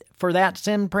 but for that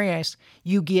same price,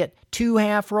 you get 2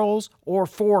 half rolls or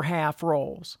 4 half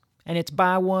rolls. And it's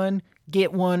buy one,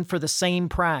 get one for the same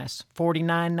price,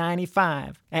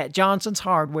 $49.95. At Johnson's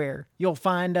Hardware, you'll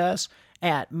find us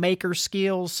at Maker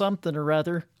Skills something or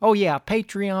other. Oh yeah,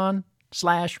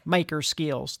 Patreon/Maker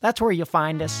Skills. That's where you'll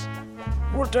find us.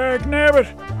 Well,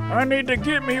 dagnabbit, I need to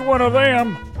get me one of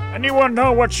them. Anyone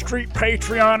know what street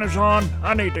Patreon is on?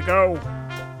 I need to go.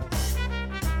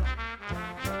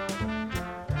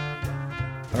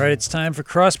 All right, it's time for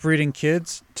crossbreeding,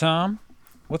 kids. Tom,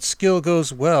 what skill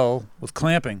goes well with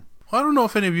clamping? Well, I don't know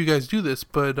if any of you guys do this,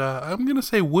 but I'm going to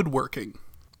say woodworking.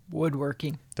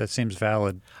 Woodworking. That seems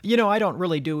valid. I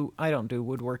don't do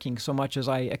woodworking so much as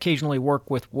I occasionally work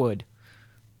with wood.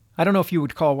 I don't know if you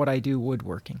would call what I do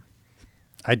woodworking.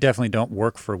 I definitely don't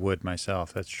work for wood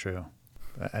myself. That's true.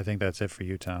 I think that's it for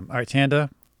you, Tom. All right, Tanda?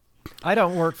 I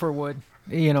don't work for wood.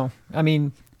 I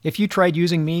mean, if you tried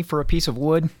using me for a piece of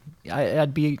wood,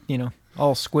 I'd be,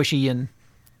 all squishy and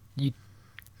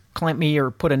clamp me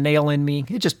or put a nail in me.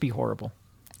 It'd just be horrible.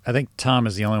 I think Tom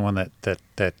is the only one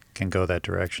that can go that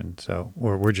direction. So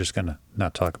we're just gonna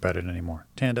not talk about it anymore.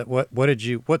 Tanda,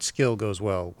 what skill goes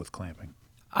well with clamping?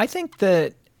 I think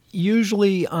that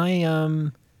usually I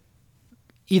am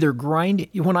either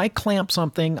when I clamp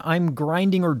something, I'm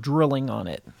grinding or drilling on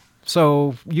it.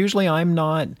 So usually I'm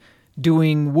not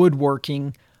doing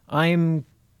woodworking. I'm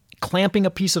clamping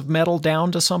a piece of metal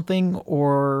down to something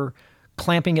or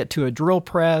clamping it to a drill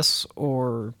press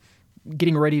or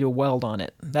getting ready to weld on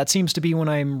it. That seems to be when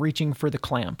I'm reaching for the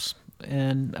clamps.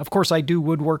 And of course I do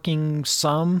woodworking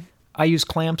some. I use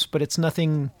clamps, but it's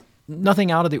nothing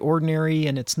out of the ordinary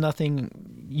and it's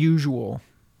nothing usual.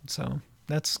 So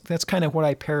that's kind of what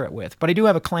I pair it with. But I do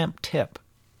have a clamp tip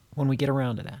when we get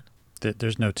around to that.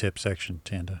 There's no tip section,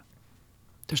 Tanda.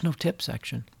 There's no tip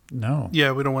section. No.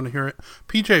 Yeah, we don't want to hear it.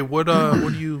 PJ, what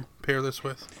do you pair this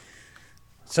with?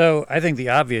 So I think the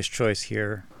obvious choice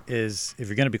here is if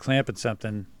you're going to be clamping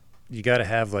something, you got to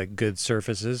have like good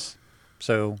surfaces.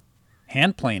 So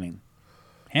hand planing.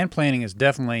 Hand planing is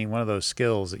definitely one of those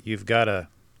skills that you got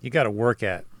to work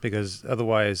at, because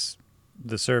otherwise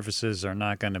the surfaces are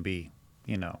not going to be,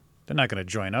 they're not going to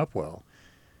join up well.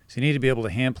 So you need to be able to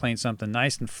hand plane something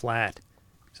nice and flat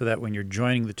so that when you're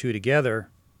joining the two together,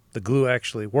 the glue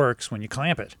actually works when you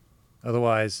clamp it.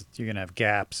 Otherwise, you're going to have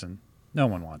gaps, and no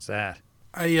one wants that.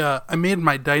 I made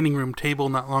my dining room table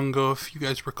not long ago, if you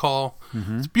guys recall.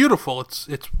 Mm-hmm. It's beautiful. It's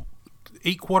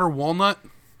 8-quarter walnut.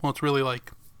 Well, it's really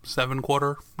like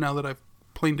 7-quarter now that I've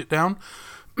planed it down.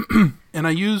 And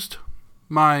I used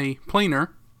my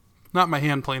planer, not my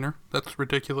hand planer. That's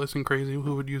ridiculous and crazy.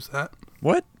 Who would use that?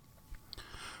 What?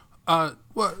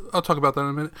 Well, I'll talk about that in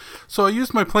a minute. So I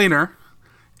used my planer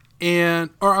my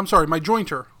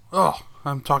jointer. Oh,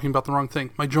 I'm talking about the wrong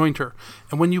thing. My jointer.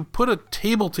 And when you put a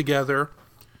table together,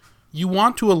 you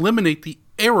want to eliminate the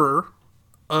error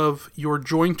of your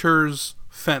jointer's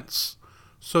fence.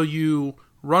 So you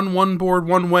run one board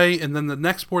one way, and then the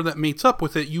next board that mates up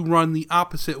with it, you run the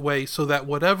opposite way, so that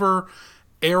whatever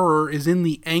error is in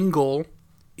the angle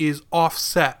is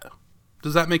offset.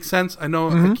 Does that make sense? I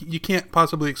know you can't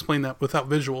possibly explain that without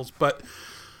visuals, but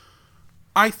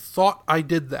I thought I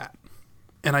did that,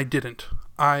 and I didn't.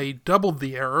 I doubled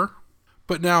the error,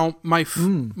 but now my...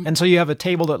 And so you have a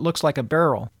table that looks like a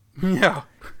barrel. Yeah.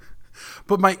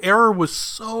 But my error was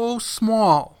so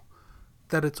small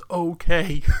that it's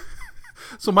okay.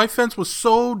 So my fence was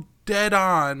so dead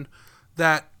on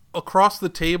that across the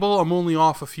table, I'm only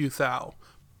off a few thou.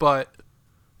 But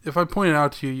if I point it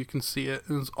out to you, you can see it.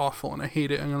 It's awful, and I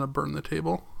hate it. I'm going to burn the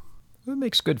table. It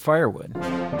makes good firewood.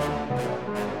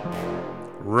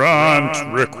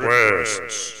 Rant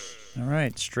requests. All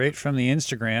right, straight from the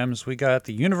Instagrams, we got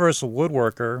the Universal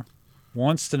Woodworker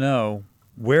wants to know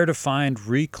where to find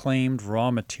reclaimed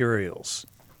raw materials.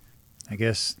 I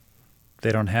guess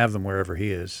they don't have them wherever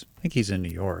he is. I think he's in New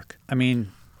York. I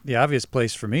mean, the obvious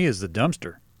place for me is the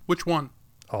dumpster. Which one?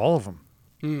 All of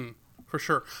them. For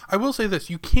sure. I will say this.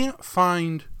 You can't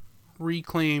find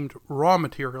reclaimed raw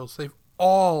materials. They've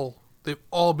all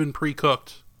been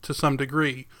pre-cooked to some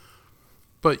degree.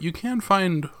 But you can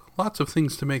find lots of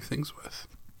things to make things with.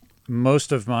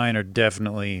 Most of mine are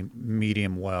definitely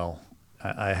medium well.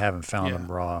 I haven't found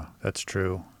them raw. That's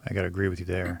true. I got to agree with you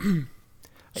there.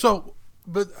 So,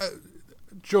 but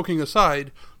joking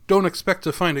aside, don't expect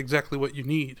to find exactly what you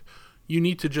need. You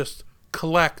need to just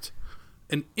collect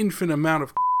an infinite amount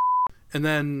of and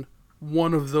then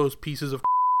one of those pieces of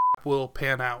will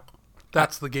pan out.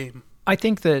 That's the game. I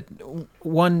think that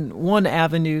one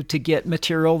avenue to get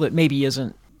material that maybe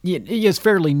is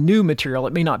fairly new material,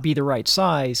 it may not be the right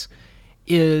size,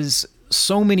 is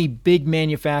so many big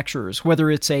manufacturers, whether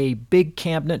it's a big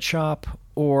cabinet shop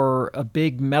or a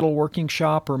big metalworking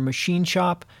shop or machine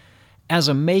shop. As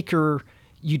a maker,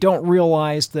 you don't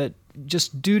realize that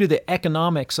just due to the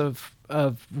economics of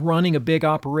running a big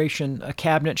operation, a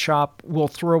cabinet shop will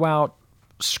throw out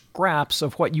scraps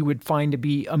of what you would find to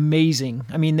be amazing.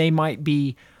 I mean, they might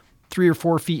be 3 or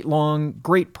 4 feet long,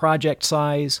 great project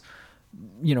size,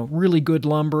 really good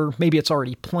lumber. Maybe it's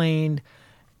already planed.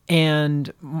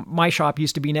 And my shop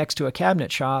used to be next to a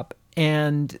cabinet shop,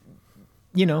 and,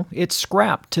 it's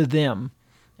scrap to them.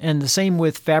 And the same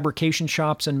with fabrication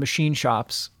shops and machine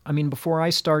shops. I mean, before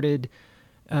I started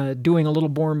doing a little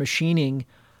more machining,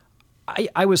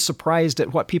 I was surprised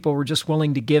at what people were just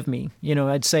willing to give me.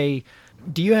 I'd say,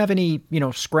 do you have any,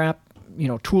 scrap,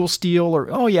 tool steel?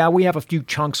 Or, oh yeah, we have a few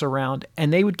chunks around.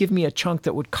 And they would give me a chunk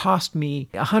that would cost me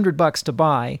 $100 to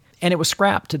buy. And it was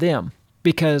scrap to them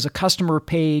because a customer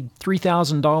paid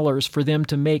 $3,000 for them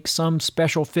to make some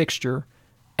special fixture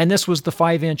And this was the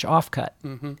 5-inch offcut.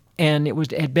 And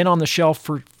it had been on the shelf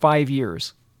for 5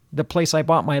 years. The place I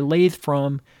bought my lathe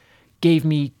from gave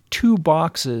me 2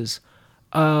 boxes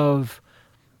of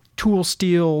tool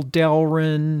steel,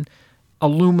 Delrin,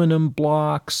 aluminum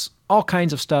blocks, all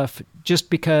kinds of stuff,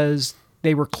 just because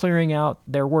they were clearing out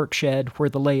their work shed where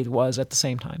the lathe was at the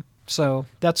same time. So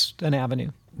that's an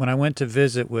avenue. When I went to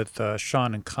visit with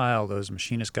Sean and Kyle, those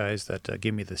machinist guys that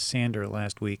gave me the sander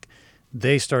last week,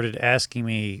 they started asking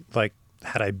me, like,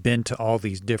 had I been to all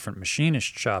these different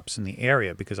machinist shops in the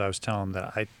area, because I was telling them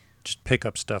that I just pick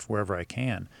up stuff wherever I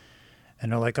can.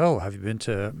 And they're like, oh, have you been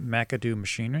to McAdoo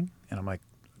Machinery? And I'm like,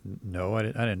 no, I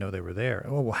didn't know they were there.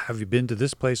 Oh, well, have you been to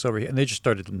this place over here? And they just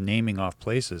started naming off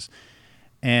places.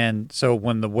 And so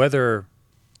when the weather,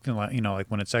 like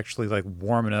when it's actually like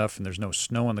warm enough and there's no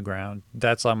snow on the ground,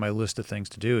 that's on my list of things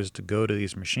to do, is to go to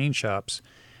these machine shops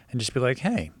and just be like,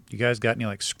 hey, you guys got any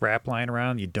like scrap lying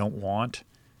around you don't want?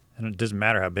 And it doesn't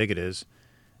matter how big it is.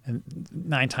 And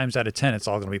 9 times out of 10, it's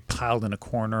all going to be piled in a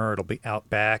corner. Or it'll be out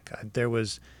back. I'm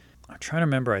trying to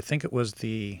remember, I think it was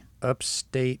the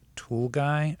Upstate Tool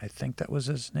Guy. I think that was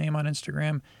his name on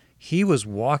Instagram. He was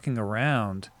walking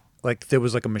around like there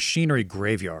was like a machinery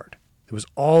graveyard. There was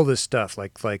all this stuff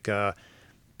like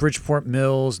Bridgeport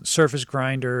mills and surface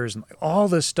grinders and all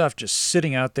this stuff just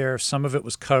sitting out there. Some of it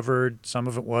was covered, some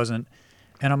of it wasn't.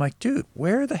 And I'm like, dude,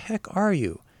 where the heck are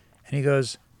you? And he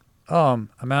goes, oh,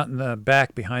 I'm out in the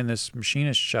back behind this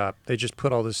machinist shop. They just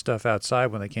put all this stuff outside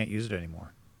when they can't use it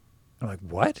anymore. I'm like,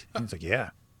 what? And he's like, yeah.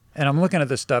 And I'm looking at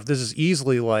this stuff. This is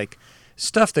easily like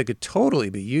stuff that could totally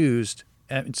be used.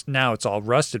 And it's all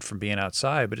rusted from being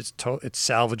outside, but it's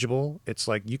salvageable. It's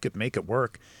like you could make it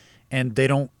work, and they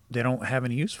don't have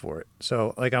any use for it.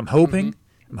 So like I'm hoping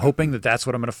that that's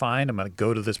what I'm going to find. I'm going to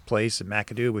go to this place in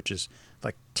McAdoo, which is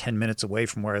like 10 minutes away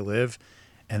from where I live,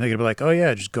 and they're going to be like, oh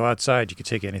yeah, just go outside. You can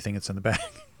take anything that's in the bag.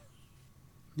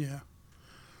 Yeah.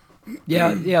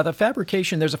 Yeah. There's a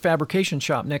fabrication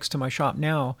shop next to my shop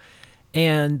now,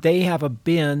 and they have a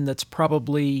bin that's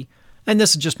probably, and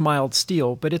this is just mild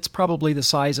steel, but it's probably the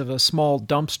size of a small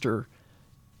dumpster,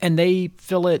 and they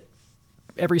fill it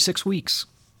every 6 weeks,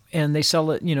 and they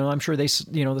sell it. I'm sure the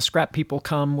scrap people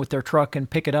come with their truck and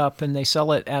pick it up, and they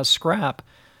sell it as scrap.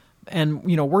 And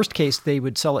worst case, they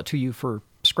would sell it to you for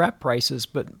scrap prices,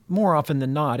 but more often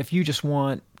than not, if you just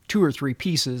want 2 or 3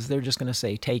 pieces, they're just going to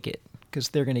say take it, because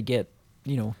they're going to get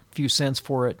a few cents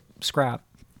for it scrap.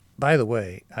 By the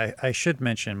way, I should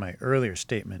mention my earlier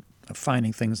statement of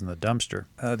finding things in the dumpster.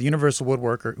 The Universal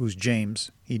Woodworker, who's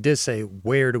James, he did say,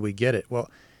 where do we get it? Well,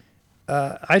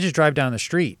 I just drive down the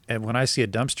street, and when I see a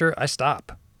dumpster, I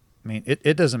stop. I mean,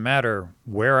 it doesn't matter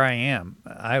where I am.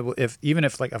 If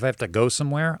I have to go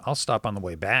somewhere, I'll stop on the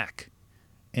way back.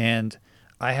 And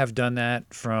I have done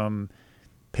that from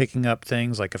picking up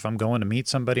things, like if I'm going to meet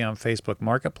somebody on Facebook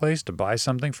Marketplace to buy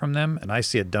something from them and I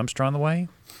see a dumpster on the way,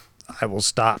 I will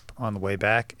stop on the way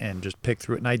back and just pick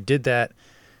through it. And I did that,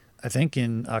 I think,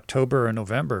 in October or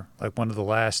November, like one of the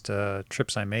last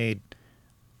trips I made.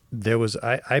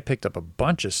 I picked up a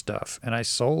bunch of stuff and I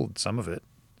sold some of it.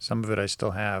 Some of it I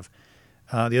still have.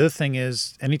 The other thing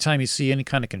is, anytime you see any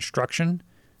kind of construction,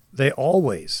 they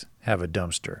always have a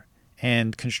dumpster.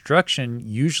 And construction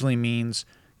usually means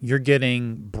you're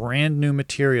getting brand new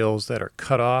materials that are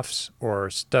cutoffs or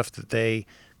stuff that they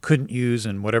couldn't use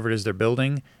in whatever it is they're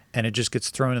building, and it just gets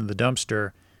thrown in the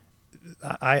dumpster.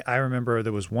 I remember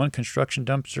there was one construction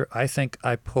dumpster. I think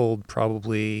I pulled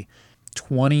probably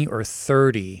 20 or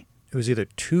 30. It was either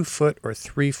 2 foot or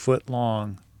 3 foot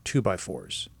long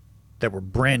 2x4s that were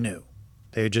brand new.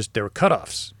 They were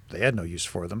cutoffs. They had no use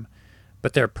for them,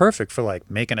 but they're perfect for like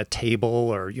making a table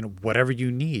or whatever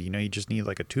you need. You just need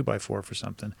like a 2x4 for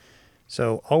something.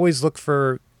 So always look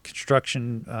for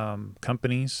construction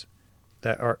companies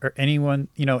that are, or anyone.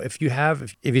 If you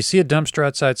see a dumpster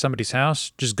outside somebody's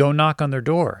house, just go knock on their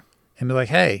door and be like,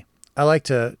 hey, I like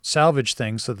to salvage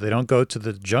things so that they don't go to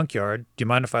the junkyard. Do you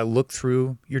mind if I look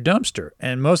through your dumpster?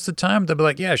 And most of the time they'll be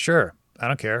like, yeah, sure. I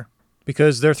don't care,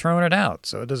 because they're throwing it out.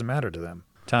 So it doesn't matter to them.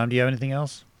 Tom, do you have anything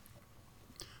else?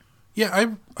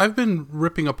 Yeah, I've been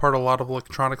ripping apart a lot of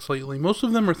electronics lately. Most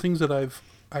of them are things that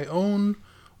I own,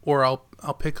 or I'll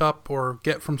pick up or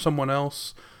get from someone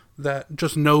else that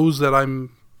just knows that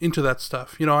I'm into that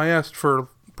stuff. I asked for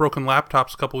broken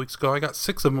laptops a couple weeks ago. I got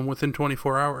 6 of them within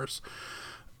 24 hours.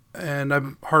 And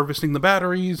I'm harvesting the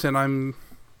batteries, and I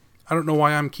don't know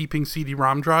why I'm keeping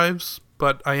CD-ROM drives,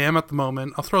 but I am at the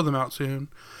moment. I'll throw them out soon.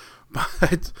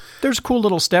 But there's cool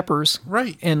little steppers,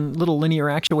 right, and little linear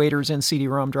actuators in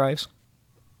CD-ROM drives.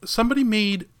 Somebody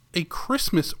made a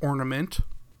Christmas ornament,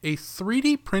 a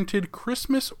 3D printed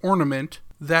Christmas ornament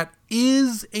that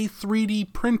is a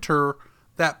 3D printer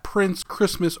that prints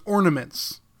Christmas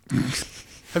ornaments.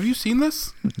 Have you seen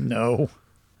this? No.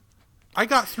 I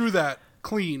got through that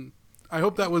clean. I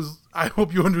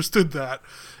hope you understood that.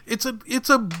 It's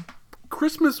a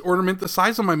Christmas ornament the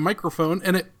size of my microphone,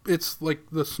 and it's like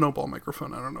the snowball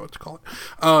microphone. I don't know what to call it.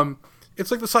 It's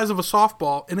like the size of a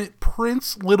softball, and it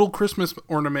prints little Christmas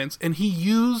ornaments. And he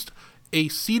used a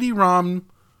CD-ROM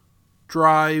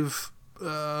drive,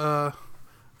 and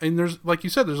there's, like you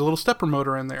said, there's a little stepper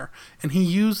motor in there, and he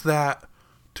used that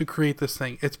to create this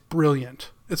thing. It's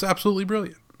brilliant. It's absolutely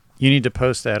brilliant. You need to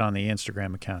post that on the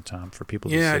Instagram account, Tom, for people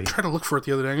to see. Yeah, I tried to look for it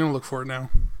the other day. I'm going to look for it now.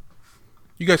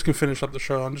 You guys can finish up the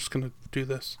show. I'm just going to do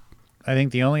this. I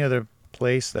think the only other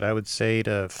place that I would say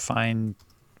to find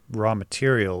raw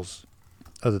materials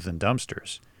other than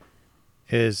dumpsters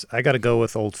is I got to go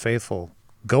with Old Faithful.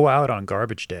 Go out on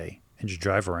garbage day and just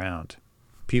drive around.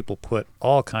 People put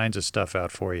all kinds of stuff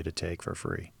out for you to take for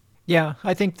free. Yeah,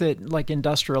 I think that like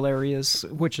industrial areas,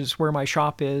 which is where my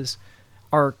shop is,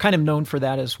 are kind of known for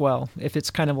that as well. If it's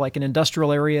kind of like an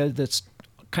industrial area that's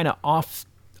kind of off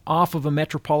of a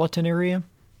metropolitan area,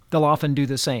 they'll often do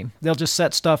the same. They'll just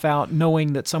set stuff out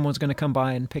knowing that someone's going to come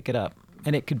by and pick it up.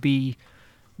 And it could be,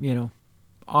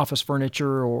 office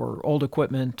furniture or old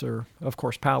equipment or, of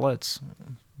course, pallets.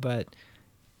 But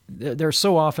there's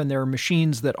so often there are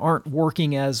machines that aren't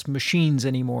working as machines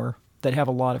anymore that have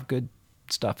a lot of good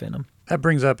stuff in them. That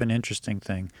brings up an interesting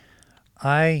thing.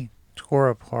 I tore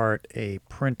apart a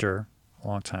printer a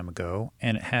long time ago,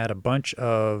 and it had a bunch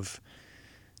of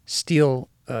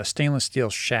stainless steel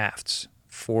shafts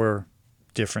for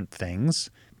different things.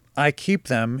 I keep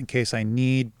them in case I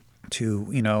need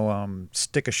to,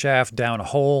 stick a shaft down a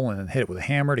hole and hit it with a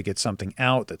hammer to get something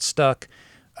out that's stuck.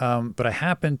 But I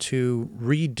happened to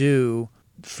redo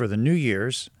for the New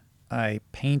Year's. I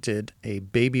painted a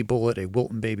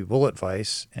Wilton Baby Bullet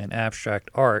vise in abstract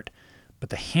art, but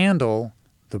the handle,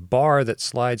 the bar that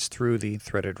slides through the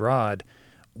threaded rod,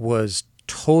 was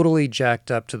totally jacked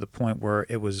up to the point where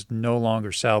it was no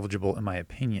longer salvageable in my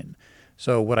opinion.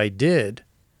 So what I did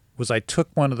was I took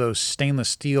one of those stainless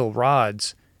steel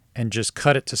rods and just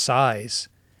cut it to size.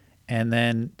 And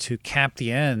then to cap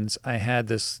the ends, I had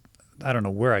this, I don't know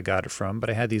where I got it from, but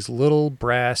I had these little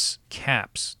brass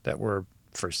caps that were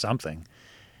for something.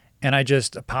 And I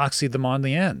just epoxied them on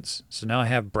the ends. So now I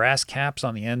have brass caps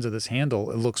on the ends of this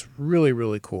handle. It looks really,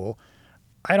 really cool.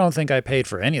 I don't think I paid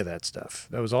for any of that stuff.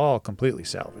 That was all completely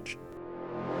salvaged.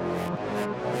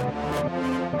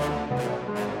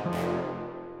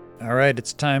 All right,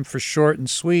 it's time for short and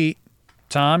sweet.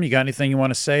 Tom, you got anything you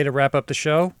want to say to wrap up the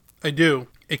show? I do.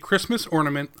 A Christmas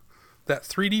ornament that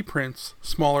 3D prints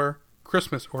smaller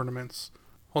Christmas ornaments.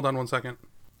 Hold on one second.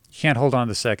 You can't hold on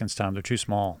to seconds, Tom. They're too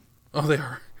small. Oh, they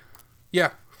are.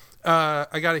 Yeah.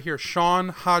 I got it here.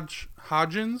 Sean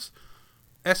Hodgins.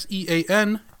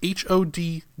 SeanHodgins.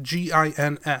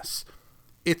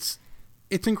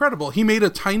 It's incredible. He made a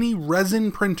tiny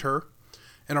resin printer,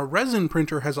 and a resin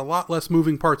printer has a lot less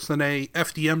moving parts than a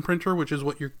FDM printer, which is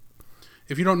what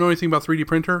if you don't know anything about 3D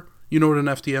printer, you know what an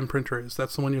FDM printer is.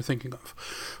 That's the one you're thinking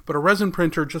of. But a resin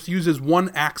printer just uses one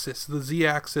axis, the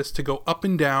Z-axis, to go up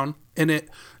and down, and it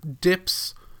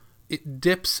dips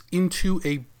into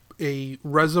a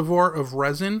reservoir of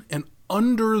resin, and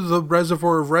under the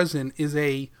reservoir of resin is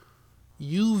a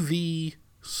UV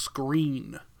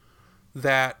screen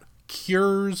that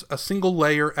cures a single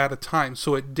layer at a time.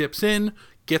 So it dips in,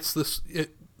 gets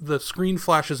the screen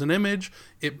flashes an image,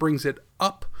 it brings it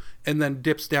up, and then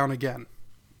dips down again.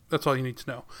 That's all you need to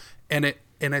know. And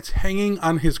it's hanging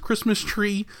on his Christmas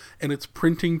tree, and it's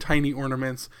printing tiny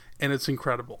ornaments, and it's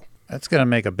incredible. That's going to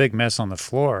make a big mess on the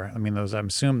floor. I mean, I'm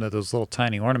assuming that those little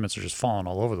tiny ornaments are just falling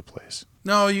all over the place.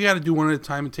 No, you got to do one at a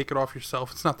time and take it off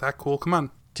yourself. It's not that cool. Come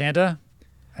on. Tanta,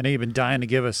 I know you've been dying to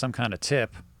give us some kind of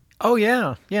tip. Oh,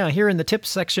 yeah. Yeah, here in the tips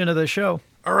section of the show.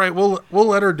 All right, we'll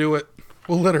let her do it.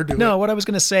 We'll let her do it. No, what I was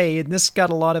going to say, and this got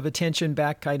a lot of attention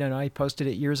back, I don't know, I posted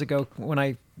it years ago when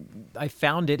I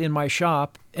found it in my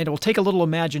shop, and it will take a little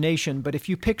imagination, but if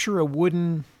you picture a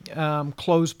wooden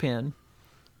clothespin,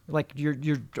 like your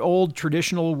old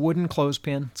traditional wooden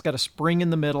clothespin, it's got a spring in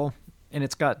the middle, and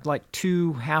it's got like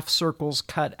two half circles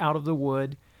cut out of the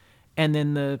wood, and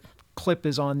then the clip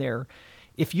is on there.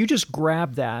 If you just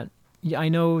grab that, I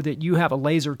know that you have a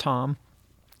laser, Tom,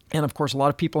 and of course a lot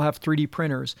of people have 3D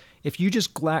printers. If you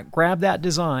just grab that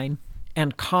design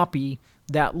and copy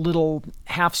that little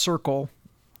half circle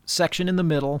section in the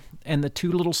middle and the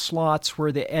two little slots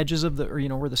where the edges of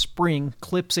where the spring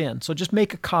clips in. So just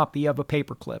make a copy of a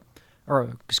paper clip, or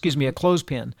a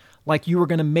clothespin, like you were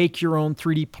going to make your own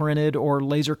 3D printed or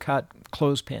laser cut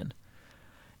clothespin.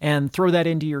 and throw that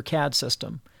into your CAD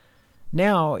system.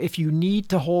 Now, if you need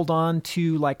to hold on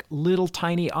to like little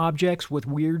tiny objects with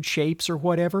weird shapes or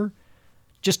whatever,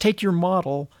 just take your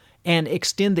model and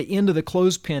extend the end of the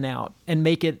clothespin out and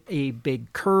make it a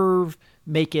big curve,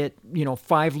 make it,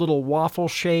 5 little waffle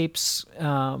shapes,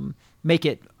 make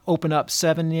it open up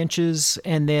 7 inches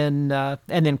and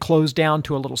then close down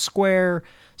to a little square.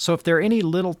 So if there are any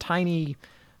little tiny,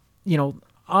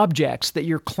 objects that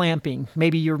you're clamping,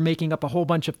 maybe you're making up a whole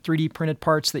bunch of 3D printed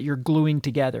parts that you're gluing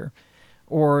together,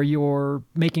 or you're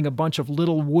making a bunch of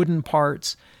little wooden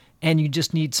parts and you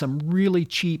just need some really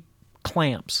cheap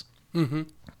clamps. Mm-hmm.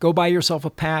 Go buy yourself a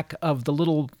pack of the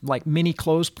little like mini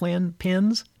clothespin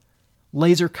pins,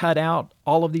 laser cut out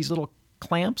all of these little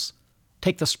clamps,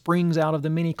 take the springs out of the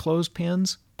mini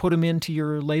clothespins, put them into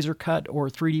your laser cut or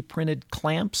 3D printed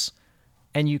clamps,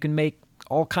 and you can make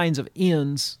all kinds of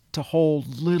ends to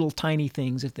hold little tiny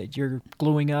things that you're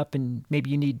gluing up, and maybe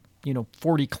you need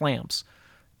 40 clamps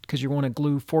because you want to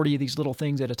glue 40 of these little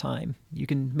things at a time. You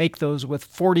can make those with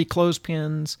 40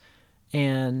 clothespins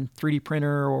and 3D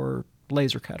printer or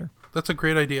laser cutter. That's a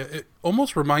great idea. It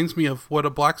almost reminds me of what a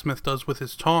blacksmith does with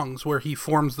his tongs, where he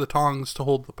forms the tongs to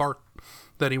hold the part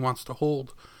that he wants to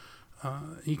hold.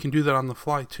 He can do that on the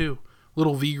fly too.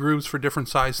 Little V-grooves for different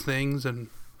size things, and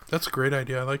that's a great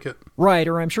idea. I like it. Right,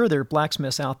 or I'm sure there are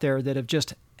blacksmiths out there that have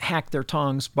just hacked their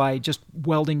tongs by just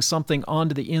welding something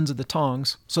onto the ends of the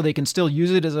tongs so they can still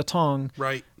use it as a tong,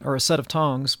 right, or a set of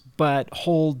tongs, but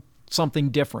hold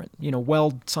something different.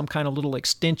 Weld some kind of little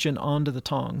extension onto the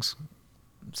tongs.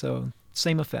 So,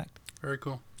 same effect. Very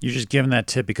cool. You're just giving that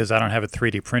tip because I don't have a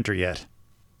 3D printer yet.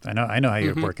 I know how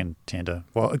you're working, Tanda.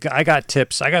 Well, I got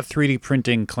tips. I got 3D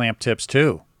printing clamp tips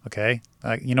too. Okay,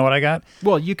 you know what I got?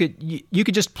 Well, you could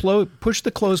just push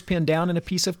the clothespin down in a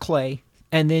piece of clay,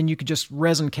 and then you could just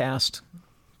resin cast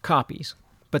copies.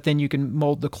 But then you can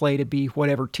mold the clay to be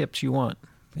whatever tips you want,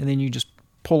 and then you just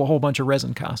pull a whole bunch of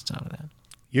resin casts out of that.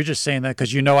 You're just saying that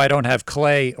because I don't have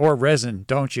clay or resin,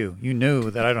 don't you? You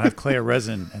knew that I don't have clay or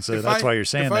resin, and so that's why you're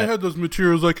saying that. If I had those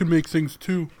materials, I could make things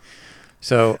too.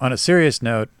 So on a serious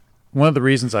note, one of the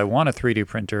reasons I want a 3D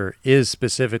printer is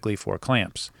specifically for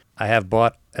clamps. I have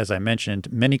bought, as I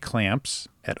mentioned, many clamps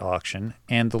at auction,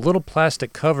 and the little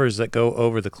plastic covers that go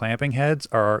over the clamping heads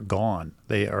are gone.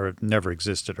 They are never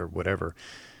existed or whatever.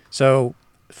 So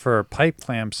for pipe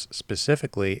clamps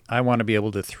specifically, I want to be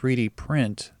able to 3D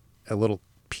print a little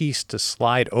piece to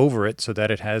slide over it so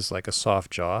that it has like a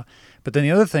soft jaw. But then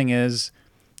the other thing is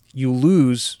you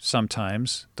lose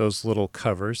sometimes those little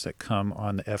covers that come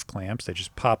on the F-clamps. They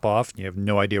just pop off and you have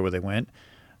no idea where they went.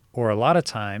 Or a lot of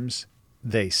times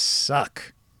they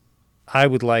suck. I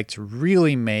would like to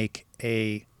really make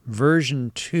a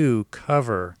version 2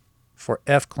 cover for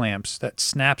F-clamps that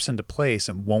snaps into place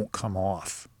and won't come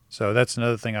off. So that's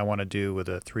another thing I want to do with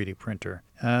a 3D printer.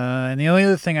 And the only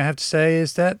other thing I have to say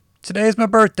is that today is my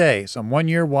birthday, so I'm 1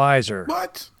 year wiser.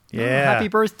 What? Yeah. Oh, happy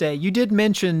birthday. You did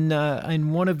mention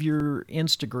in one of your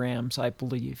Instagrams, I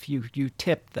believe, you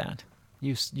tipped that.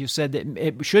 You said that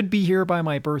it should be here by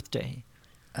my birthday.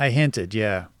 I hinted,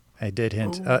 yeah. I did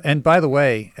hint. And by the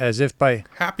way, as if by...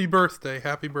 Happy birthday.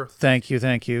 Thank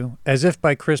you. As if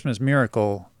by Christmas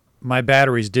miracle, my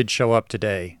batteries did show up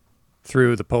today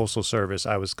through the Postal Service.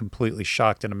 I was completely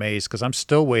shocked and amazed because I'm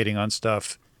still waiting on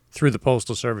stuff through the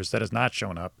Postal Service that has not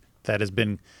shown up, that has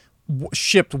been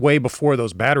shipped way before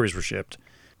those batteries were shipped.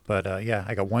 But yeah,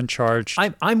 I got one charged.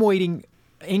 I'm waiting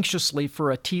anxiously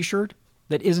for a T-shirt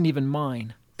that isn't even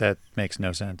mine. That makes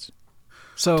no sense.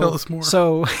 So tell us more.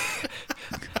 So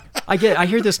I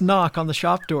hear this knock on the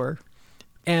shop door,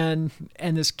 and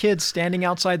this kid's standing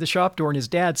outside the shop door, and his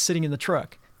dad's sitting in the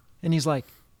truck, and he's like,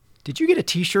 "Did you get a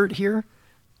T-shirt here?"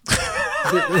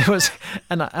 It was,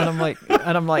 and I'm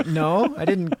like, "No, I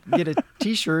didn't get a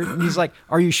T-shirt." And he's like,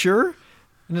 "Are you sure?"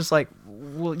 And it's like,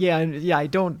 "Well, yeah, I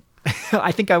don't.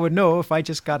 I think I would know if I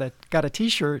just got a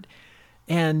T-shirt."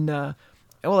 And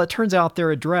well, it turns out their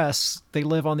address, they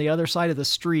live on the other side of the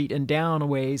street and down a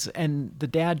ways, and the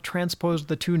dad transposed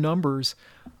the 2 numbers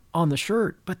on the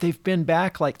shirt, but they've been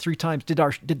back like 3 times. Did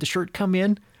the shirt come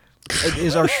in?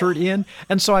 Is our shirt in?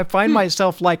 And so I find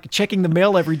myself like checking the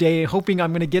mail every day, hoping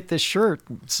I'm going to get this shirt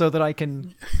so that I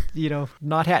can,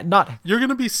 not. You're going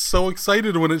to be so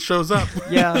excited when it shows up.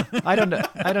 Yeah, I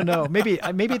don't know. Maybe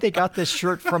they got this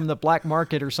shirt from the black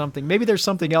market or something. Maybe there's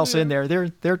something else in there.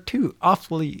 They're too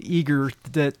awfully eager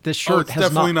that this shirt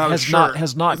has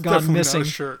not gone missing. Not a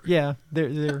shirt. Yeah,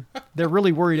 they're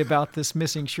really worried about this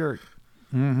missing shirt.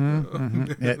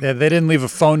 Yeah, they didn't leave a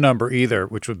phone number either,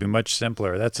 which would be much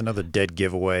simpler. That's another dead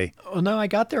giveaway. Oh no, I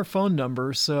got their phone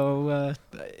number, so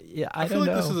yeah, I feel don't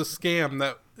like know. this is a scam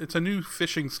that it's a new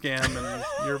phishing scam, and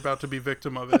you're about to be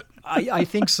victim of it. I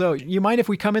think so. You mind if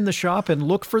we come in the shop and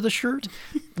look for the shirt?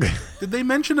 Did they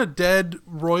mention a dead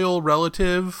royal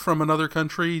relative from another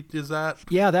country? Is that?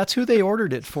 Yeah, that's who they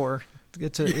ordered it for.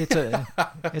 It's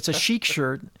a chic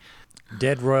shirt.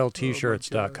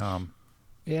 DeadRoyalTshirts.com.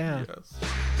 Yeah. Yes.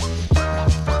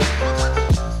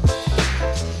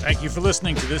 Thank you for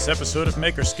listening to this episode of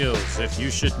Maker Skills. If you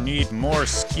should need more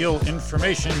skill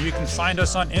information, you can find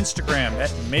us on Instagram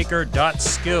at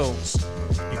maker.skills.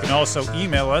 You can also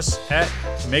email us at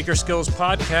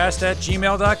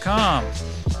makerskillspodcast@gmail.com.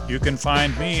 You can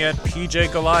find me at PJ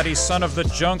Galati, son of the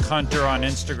Junk Hunter, on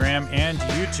Instagram and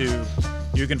YouTube.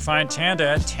 You can find Tanda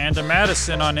at Tanda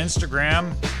Madison on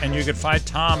Instagram, and you can find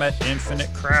Tom at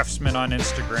Infinite Craftsman on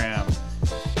Instagram.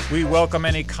 We welcome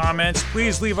any comments.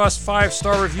 Please leave us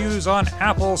 5-star reviews on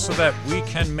Apple so that we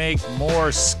can make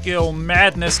more skill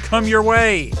madness come your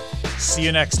way. See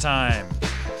you next time.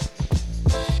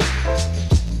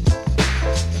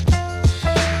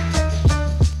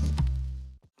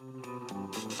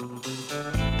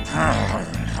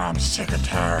 I'm sick and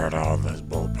tired of all this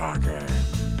bullpocket.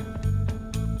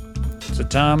 So,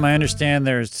 Tom, I understand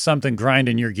there's something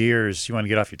grinding your gears you want to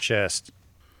get off your chest.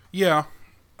 Yeah.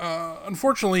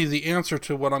 Unfortunately, the answer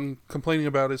to what I'm complaining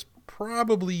about is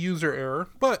probably user error.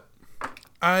 But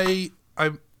I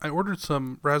ordered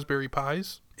some Raspberry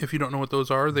Pis. If you don't know what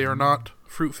those are, they are not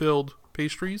fruit-filled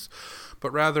pastries,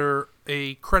 but rather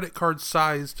a credit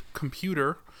card-sized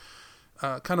computer,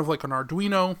 kind of like an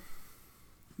Arduino.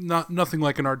 Nothing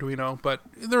like an Arduino, but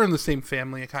they're in the same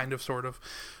family, kind of, sort of.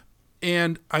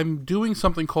 And I'm doing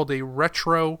something called a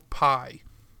Retro Pi.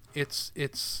 It's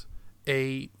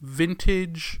a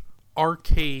vintage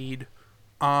arcade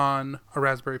on a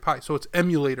Raspberry Pi. So it's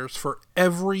emulators for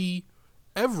every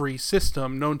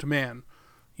system known to man.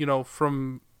 You know,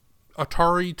 from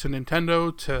Atari to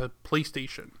Nintendo to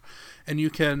PlayStation. And you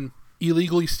can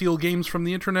illegally steal games from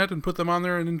the internet and put them on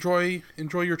there and enjoy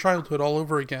your childhood all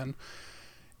over again.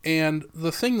 And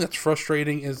the thing that's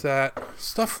frustrating is that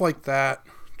stuff like that,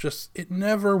 it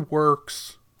never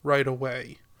works right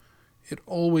away. It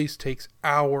always takes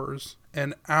hours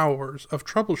and hours of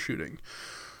troubleshooting.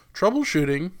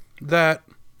 Troubleshooting that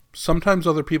sometimes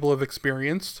other people have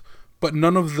experienced, but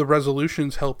none of the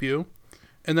resolutions help you.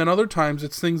 And then other times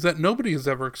it's things that nobody has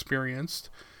ever experienced.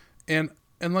 And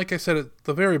like I said at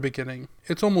the very beginning,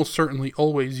 it's almost certainly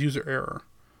always user error.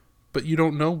 But you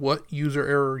don't know what user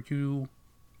error you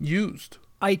used.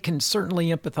 I can certainly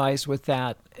empathize with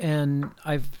that. And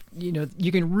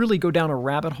you can really go down a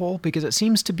rabbit hole because it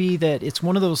seems to be that it's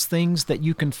one of those things that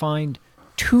you can find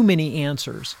too many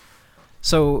answers.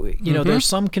 So, there's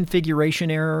some configuration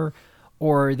error,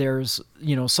 or there's,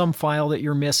 some file that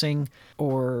you're missing,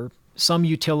 or some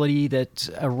utility that's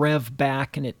a rev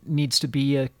back and it needs to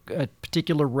be a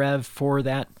particular rev for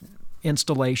that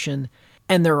installation.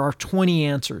 And there are 20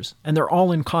 answers, and they're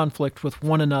all in conflict with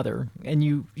one another. And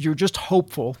you're just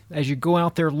hopeful as you go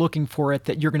out there looking for it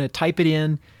that you're going to type it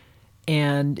in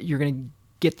and you're going to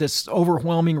get this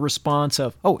overwhelming response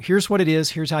of, oh, here's what it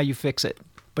is, here's how you fix it.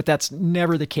 But that's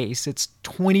never the case. It's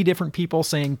 20 different people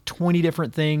saying 20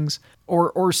 different things,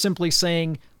 or simply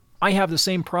saying, I have the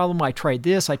same problem, I tried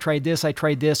this,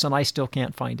 and I still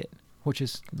can't find it. Which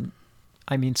is,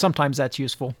 sometimes that's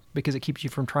useful because it keeps you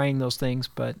from trying those things,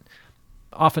 but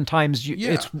oftentimes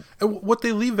it's... And what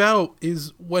they leave out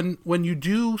is when you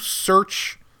do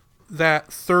search that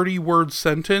 30-word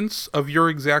sentence of your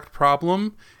exact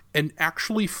problem and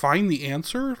actually find the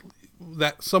answer,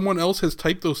 that someone else has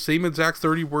typed those same exact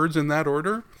 30 words in that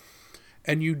order,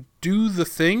 and you do the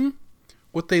thing,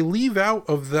 what they leave out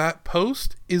of that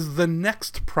post is the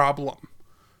next problem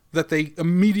that they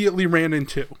immediately ran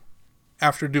into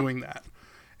after doing that.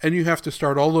 And you have to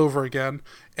start all over again.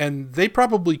 And they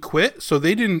probably quit, so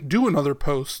they didn't do another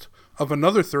post of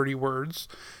another 30 words.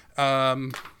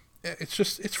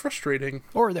 It's frustrating.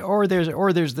 Or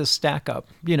there's this stack up.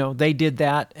 They did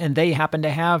that, and they happen to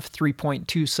have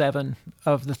 3.27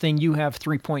 of the thing you have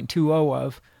 3.20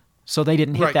 of, so they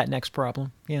didn't hit that next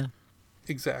problem. Yeah.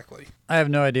 Exactly. I have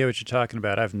no idea what you're talking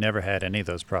about. I've never had any of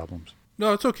those problems.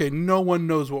 No, it's okay. No one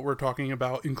knows what we're talking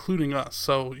about, including us.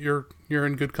 So you're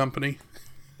in good company.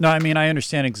 No, I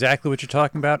understand exactly what you're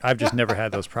talking about. I've just never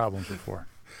had those problems before.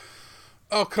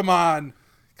 Oh, come on.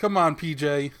 Come on,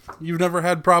 PJ. You've never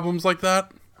had problems like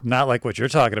that? Not like what you're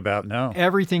talking about, no.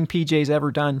 Everything PJ's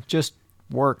ever done just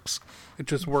works. It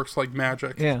just works like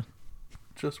magic. Yeah.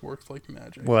 It just works like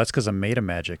magic. Well, that's because I'm made of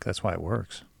magic. That's why it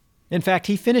works. In fact,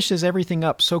 he finishes everything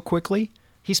up so quickly,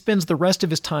 he spends the rest of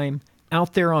his time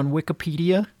out there on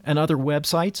Wikipedia and other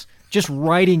websites just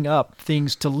writing up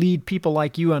things to lead people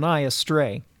like you and I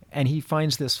astray. And he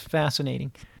finds this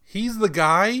fascinating. He's the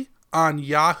guy on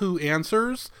Yahoo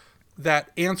Answers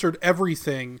that answered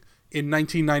everything in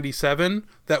 1997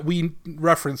 that we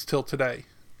reference till today.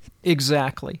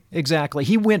 Exactly.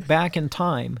 He went back in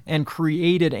time and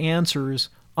created answers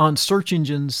on search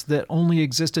engines that only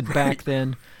existed back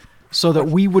then so that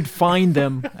we would find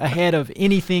them ahead of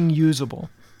anything usable.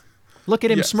 Look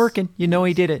at him smirking. You know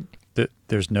he did it.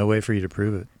 There's no way for you to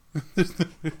prove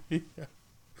it.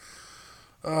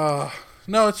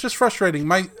 No, it's just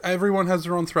frustrating. Everyone has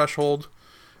their own threshold,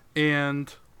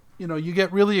 and you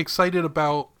get really excited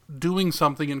about doing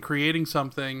something and creating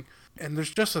something, and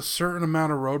there's just a certain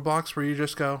amount of roadblocks where you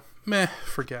just go, meh,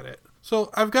 forget it.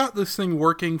 So I've got this thing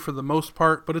working for the most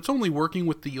part, but it's only working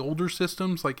with the older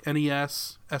systems like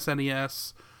NES,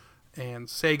 SNES, and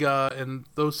Sega and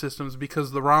those systems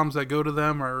because the ROMs that go to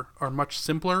them are much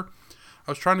simpler.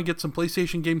 I was trying to get some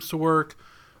PlayStation games to work.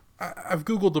 I've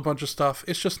Googled a bunch of stuff.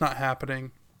 It's just not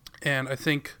happening. And I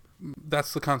think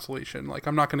that's the consolation. Like,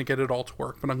 I'm not going to get it all to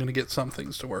work, but I'm going to get some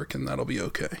things to work, and that'll be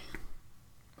okay.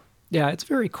 Yeah, it's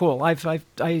very cool. I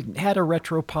had a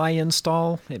RetroPie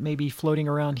install. It may be floating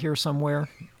around here somewhere.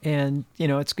 And,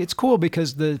 it's cool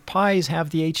because the Pies have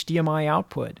the HDMI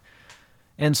output.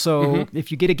 And so if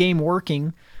you get a game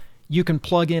working, you can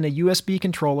plug in a USB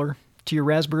controller to your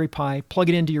Raspberry Pi, plug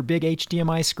it into your big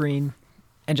HDMI screen,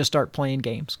 and just start playing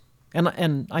games.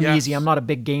 And I'm easy. I'm not a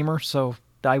big gamer, so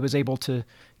I was able to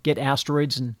get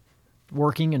Asteroids and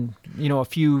working and, a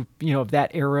few, of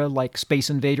that era like Space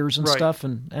Invaders and stuff,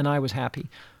 and I was happy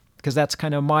because that's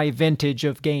kind of my vintage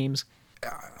of games.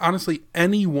 Honestly,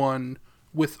 anyone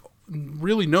with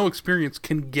really no experience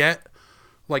can get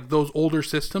like those older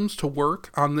systems to work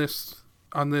on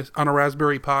a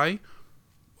Raspberry Pi.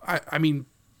 I mean,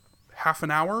 half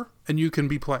an hour and you can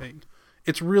be playing.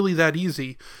 It's really that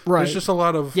easy. Right. There's just a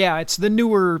lot of... Yeah, it's the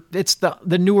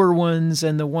newer ones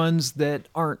and the ones that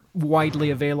aren't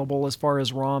widely available as far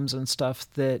as ROMs and stuff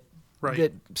that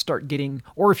start getting...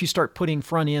 Or if you start putting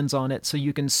front ends on it so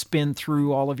you can spin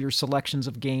through all of your selections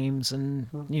of games and,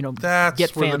 that's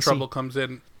get where fancy. The trouble comes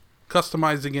in.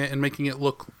 Customizing it and making it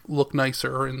look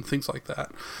nicer and things like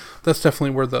that. That's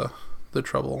definitely where the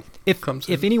trouble comes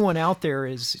in. If anyone out there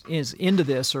is into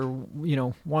this or,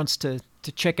 wants to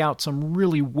check out some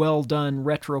really well done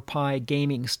RetroPie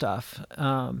gaming stuff,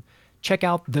 check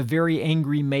out The Very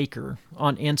Angry Maker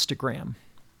on Instagram,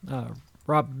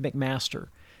 Rob McMaster.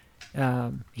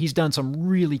 He's done some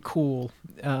really cool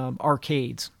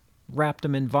arcades, wrapped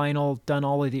them in vinyl, done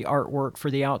all of the artwork for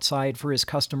the outside for his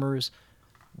customers.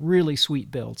 Really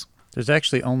sweet builds. There's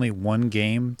actually only one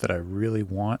game that I really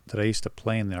want that I used to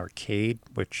play in the arcade,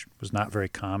 which was not very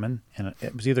common. And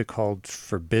it was either called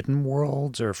Forbidden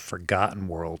Worlds or Forgotten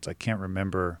Worlds. I can't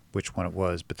remember which one it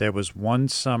was. But there was one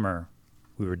summer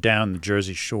we were down the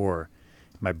Jersey Shore.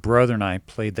 My brother and I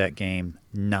played that game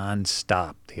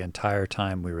nonstop the entire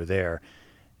time we were there.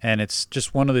 And it's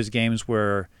just one of those games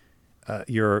where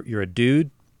you're a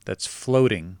dude that's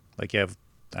floating. Like you have,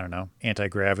 I don't know,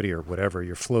 anti-gravity or whatever.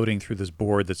 You're floating through this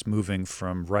board that's moving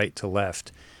from right to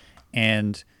left.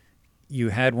 And you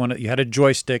had a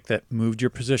joystick that moved your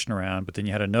position around, but then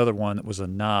you had another one that was a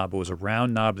knob. It was a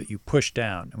round knob that you pushed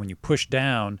down. And when you pushed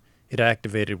down, it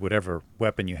activated whatever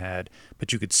weapon you had.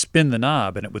 But you could spin the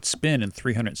knob, and it would spin in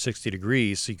 360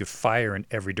 degrees, so you could fire in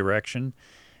every direction.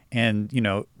 And,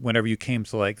 whenever you came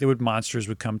to monsters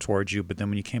would come towards you, but then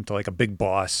when you came to a big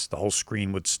boss, the whole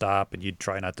screen would stop and you'd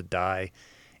try not to die.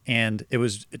 And it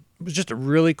was just a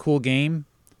really cool game,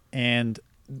 and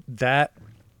that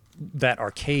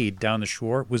arcade down the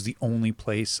shore was the only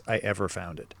place I ever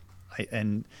found it.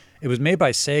 And it was made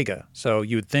by Sega, so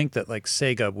you would think that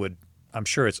Sega would. I'm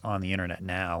sure it's on the internet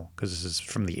now because this is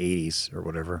from the 80s or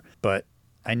whatever. But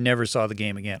I never saw the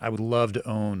game again. I would love to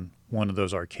own one of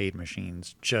those arcade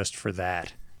machines just for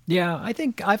that. Yeah, I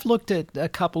think I've looked at a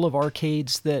couple of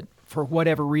arcades that, for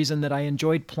whatever reason, that I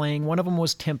enjoyed playing. One of them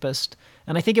was Tempest,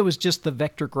 and I think it was just the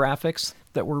vector graphics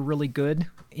that were really good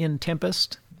in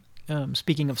Tempest,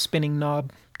 speaking of spinning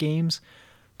knob games.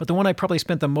 But the one I probably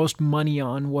spent the most money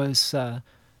on was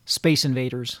Space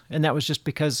Invaders, and that was just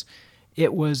because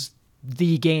it was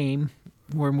the game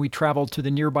when we traveled to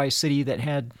the nearby city that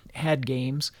had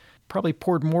games. Probably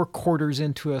poured more quarters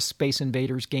into a Space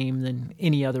Invaders game than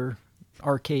any other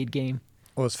arcade game.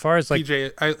 Well, as far as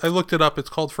PJ, I looked it up. It's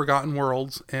called Forgotten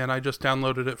Worlds, and I just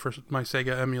downloaded it for my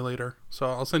Sega emulator. So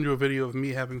I'll send you a video of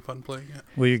me having fun playing it.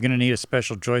 Well, you're going to need a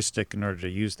special joystick in order to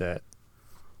use that.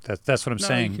 That's what I'm No,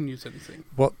 saying. you can use anything.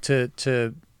 Well,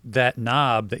 to that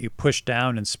knob that you push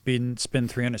down and spin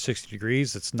 360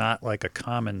 degrees, it's not like a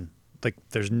common, like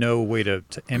there's no way to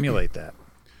emulate that.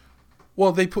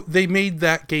 Well, they made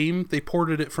that game. They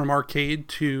ported it from arcade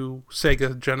to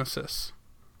Sega Genesis,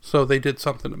 so they did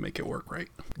something to make it work right.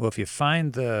 Well, if you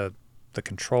find the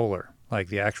controller, like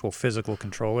the actual physical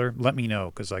controller, let me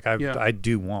know, because like I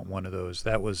do want one of those.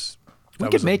 We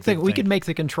could make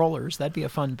the controllers. That'd be a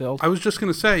fun build. I was just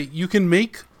gonna say you can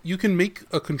make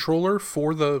a controller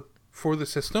for the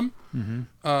system. Mm-hmm.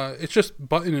 It's just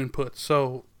button inputs.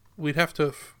 So we'd have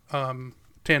to.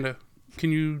 Tanda,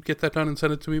 can you get that done and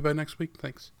send it to me by next week?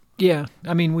 Thanks. Yeah,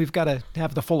 I mean we've got to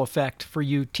have the full effect for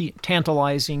you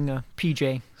tantalizing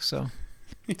PJ. So.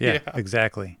 Yeah,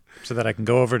 exactly. So that I can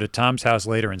go over to Tom's house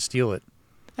later and steal it.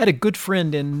 I had a good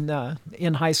friend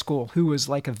in high school who was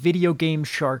like a video game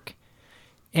shark,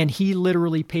 and he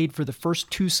literally paid for the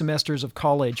first 2 semesters of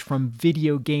college from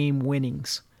video game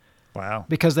winnings. Wow.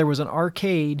 Because there was an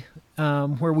arcade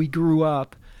where we grew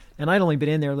up, and I'd only been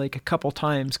in there like a couple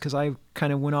times because I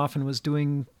kind of went off and was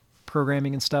doing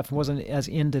programming and stuff and wasn't as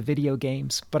into video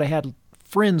games. But I had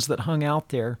friends that hung out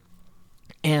there,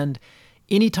 and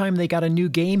anytime they got a new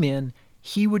game in,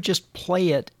 he would just play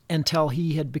it until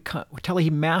he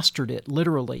mastered it,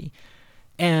 literally.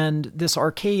 And this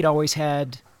arcade always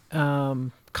had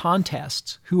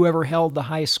contests. Whoever held the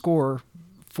high score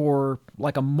for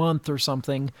like a month or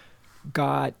something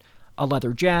got a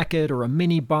leather jacket or a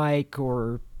mini bike,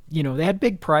 or they had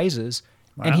big prizes.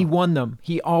 Wow. And he won them.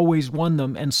 He always won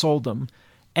them and sold them.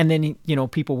 And then,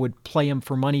 people would play him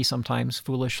for money sometimes,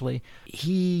 foolishly.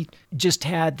 He just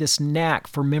had this knack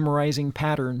for memorizing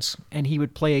patterns, and he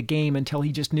would play a game until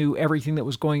he just knew everything that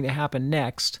was going to happen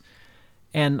next.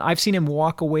 And I've seen him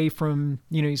walk away from,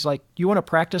 he's like, you want to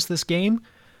practice this game?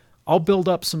 I'll build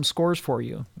up some scores for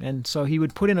you. And so he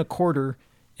would put in a quarter,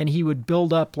 and he would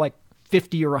build up like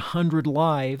 50 or 100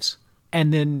 lives,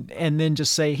 and then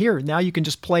just say, here, now you can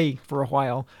just play for a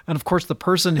while. And of course, the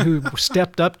person who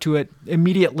stepped up to it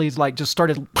immediately just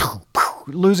started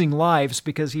losing lives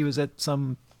because he was at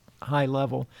some high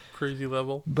level. Crazy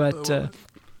level. But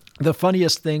the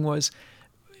funniest thing was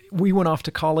we went off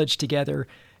to college together,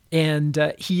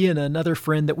 and he and another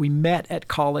friend that we met at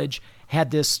college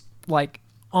had this like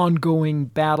ongoing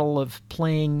battle of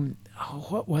playing,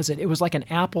 what was it? It was like an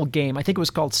Apple game. I think it was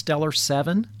called Stellar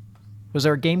 7. Was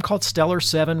there a game called Stellar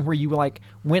 7 where you like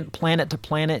went planet to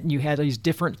planet and you had these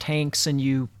different tanks, and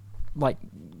you like,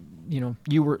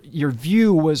 your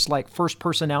view was like first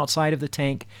person outside of the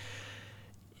tank.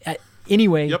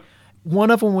 Anyway, yep.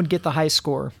 One of them would get the high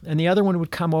score and the other one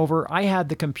would come over. I had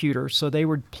the computer, so they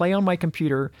would play on my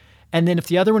computer. And then if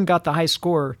the other one got the high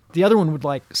score, the other one would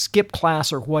like skip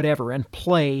class or whatever and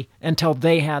play until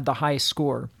they had the high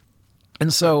score.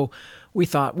 And so we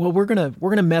thought, well, we're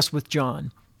gonna mess with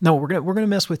John. No, we're gonna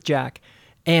mess with Jack,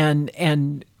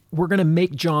 and we're gonna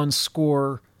make John's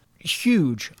score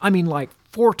huge. I mean, like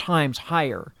 4 times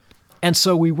higher. And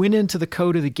so we went into the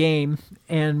code of the game,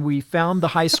 and we found the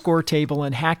high score table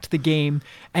and hacked the game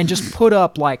and just put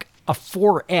up like a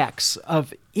 4x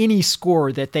of any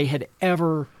score that they had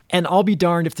ever. And I'll be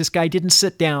darned if this guy didn't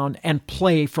sit down and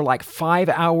play for like 5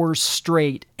 hours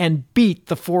straight and beat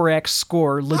the 4x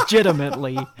score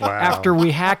legitimately. Wow. After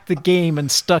we hacked the game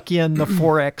and stuck in the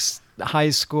 4x high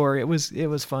score. It was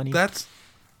funny. That's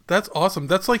awesome.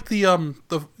 That's like the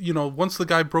once the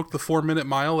guy broke the 4-minute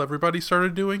mile, everybody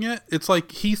started doing it. It's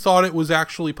like he thought it was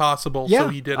actually possible, so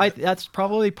he did it. That's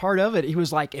probably part of it. He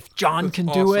was like, if John can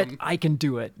do it, I can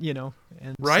do it,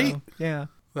 And right? So, yeah.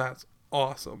 That's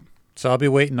awesome. So I'll be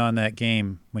waiting on that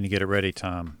game when you get it ready,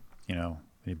 Tom. When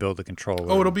you build the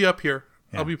controller. Oh, it'll be up here.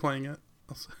 Yeah. I'll be playing it.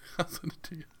 I'll send it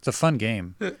to you. It's a fun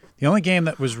game. The only game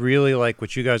that was really like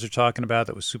what you guys are talking about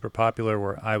that was super popular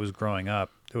where I was growing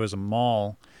up, there was a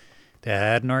mall that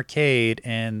had an arcade,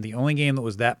 and the only game that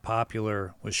was that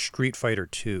popular was Street Fighter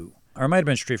 2. Or it might have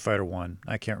been Street Fighter 1.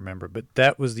 I can't remember. But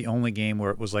that was the only game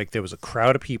where it was like there was a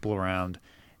crowd of people around,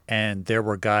 and there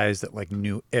were guys that like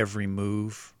knew every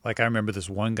move. Like I remember this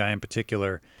one guy in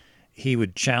particular, he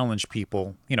would challenge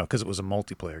people, because it was a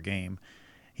multiplayer game.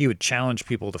 He would challenge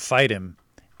people to fight him,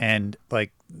 and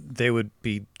like they would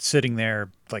be sitting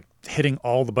there like hitting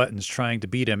all the buttons trying to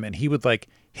beat him, and he would like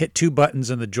hit 2 buttons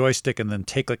in the joystick and then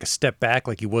take like a step back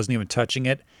like he wasn't even touching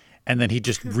it, and then he'd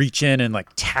just reach in and like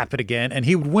tap it again, and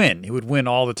he would win. He would win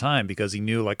all the time because he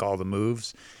knew like all the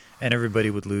moves, and everybody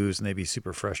would lose and they'd be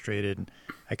super frustrated. And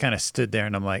I kind of stood there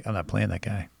and I'm like, I'm not playing that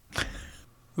guy.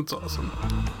 That's awesome.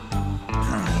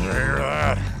 You hear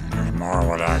that? There's more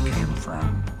where that came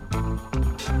from.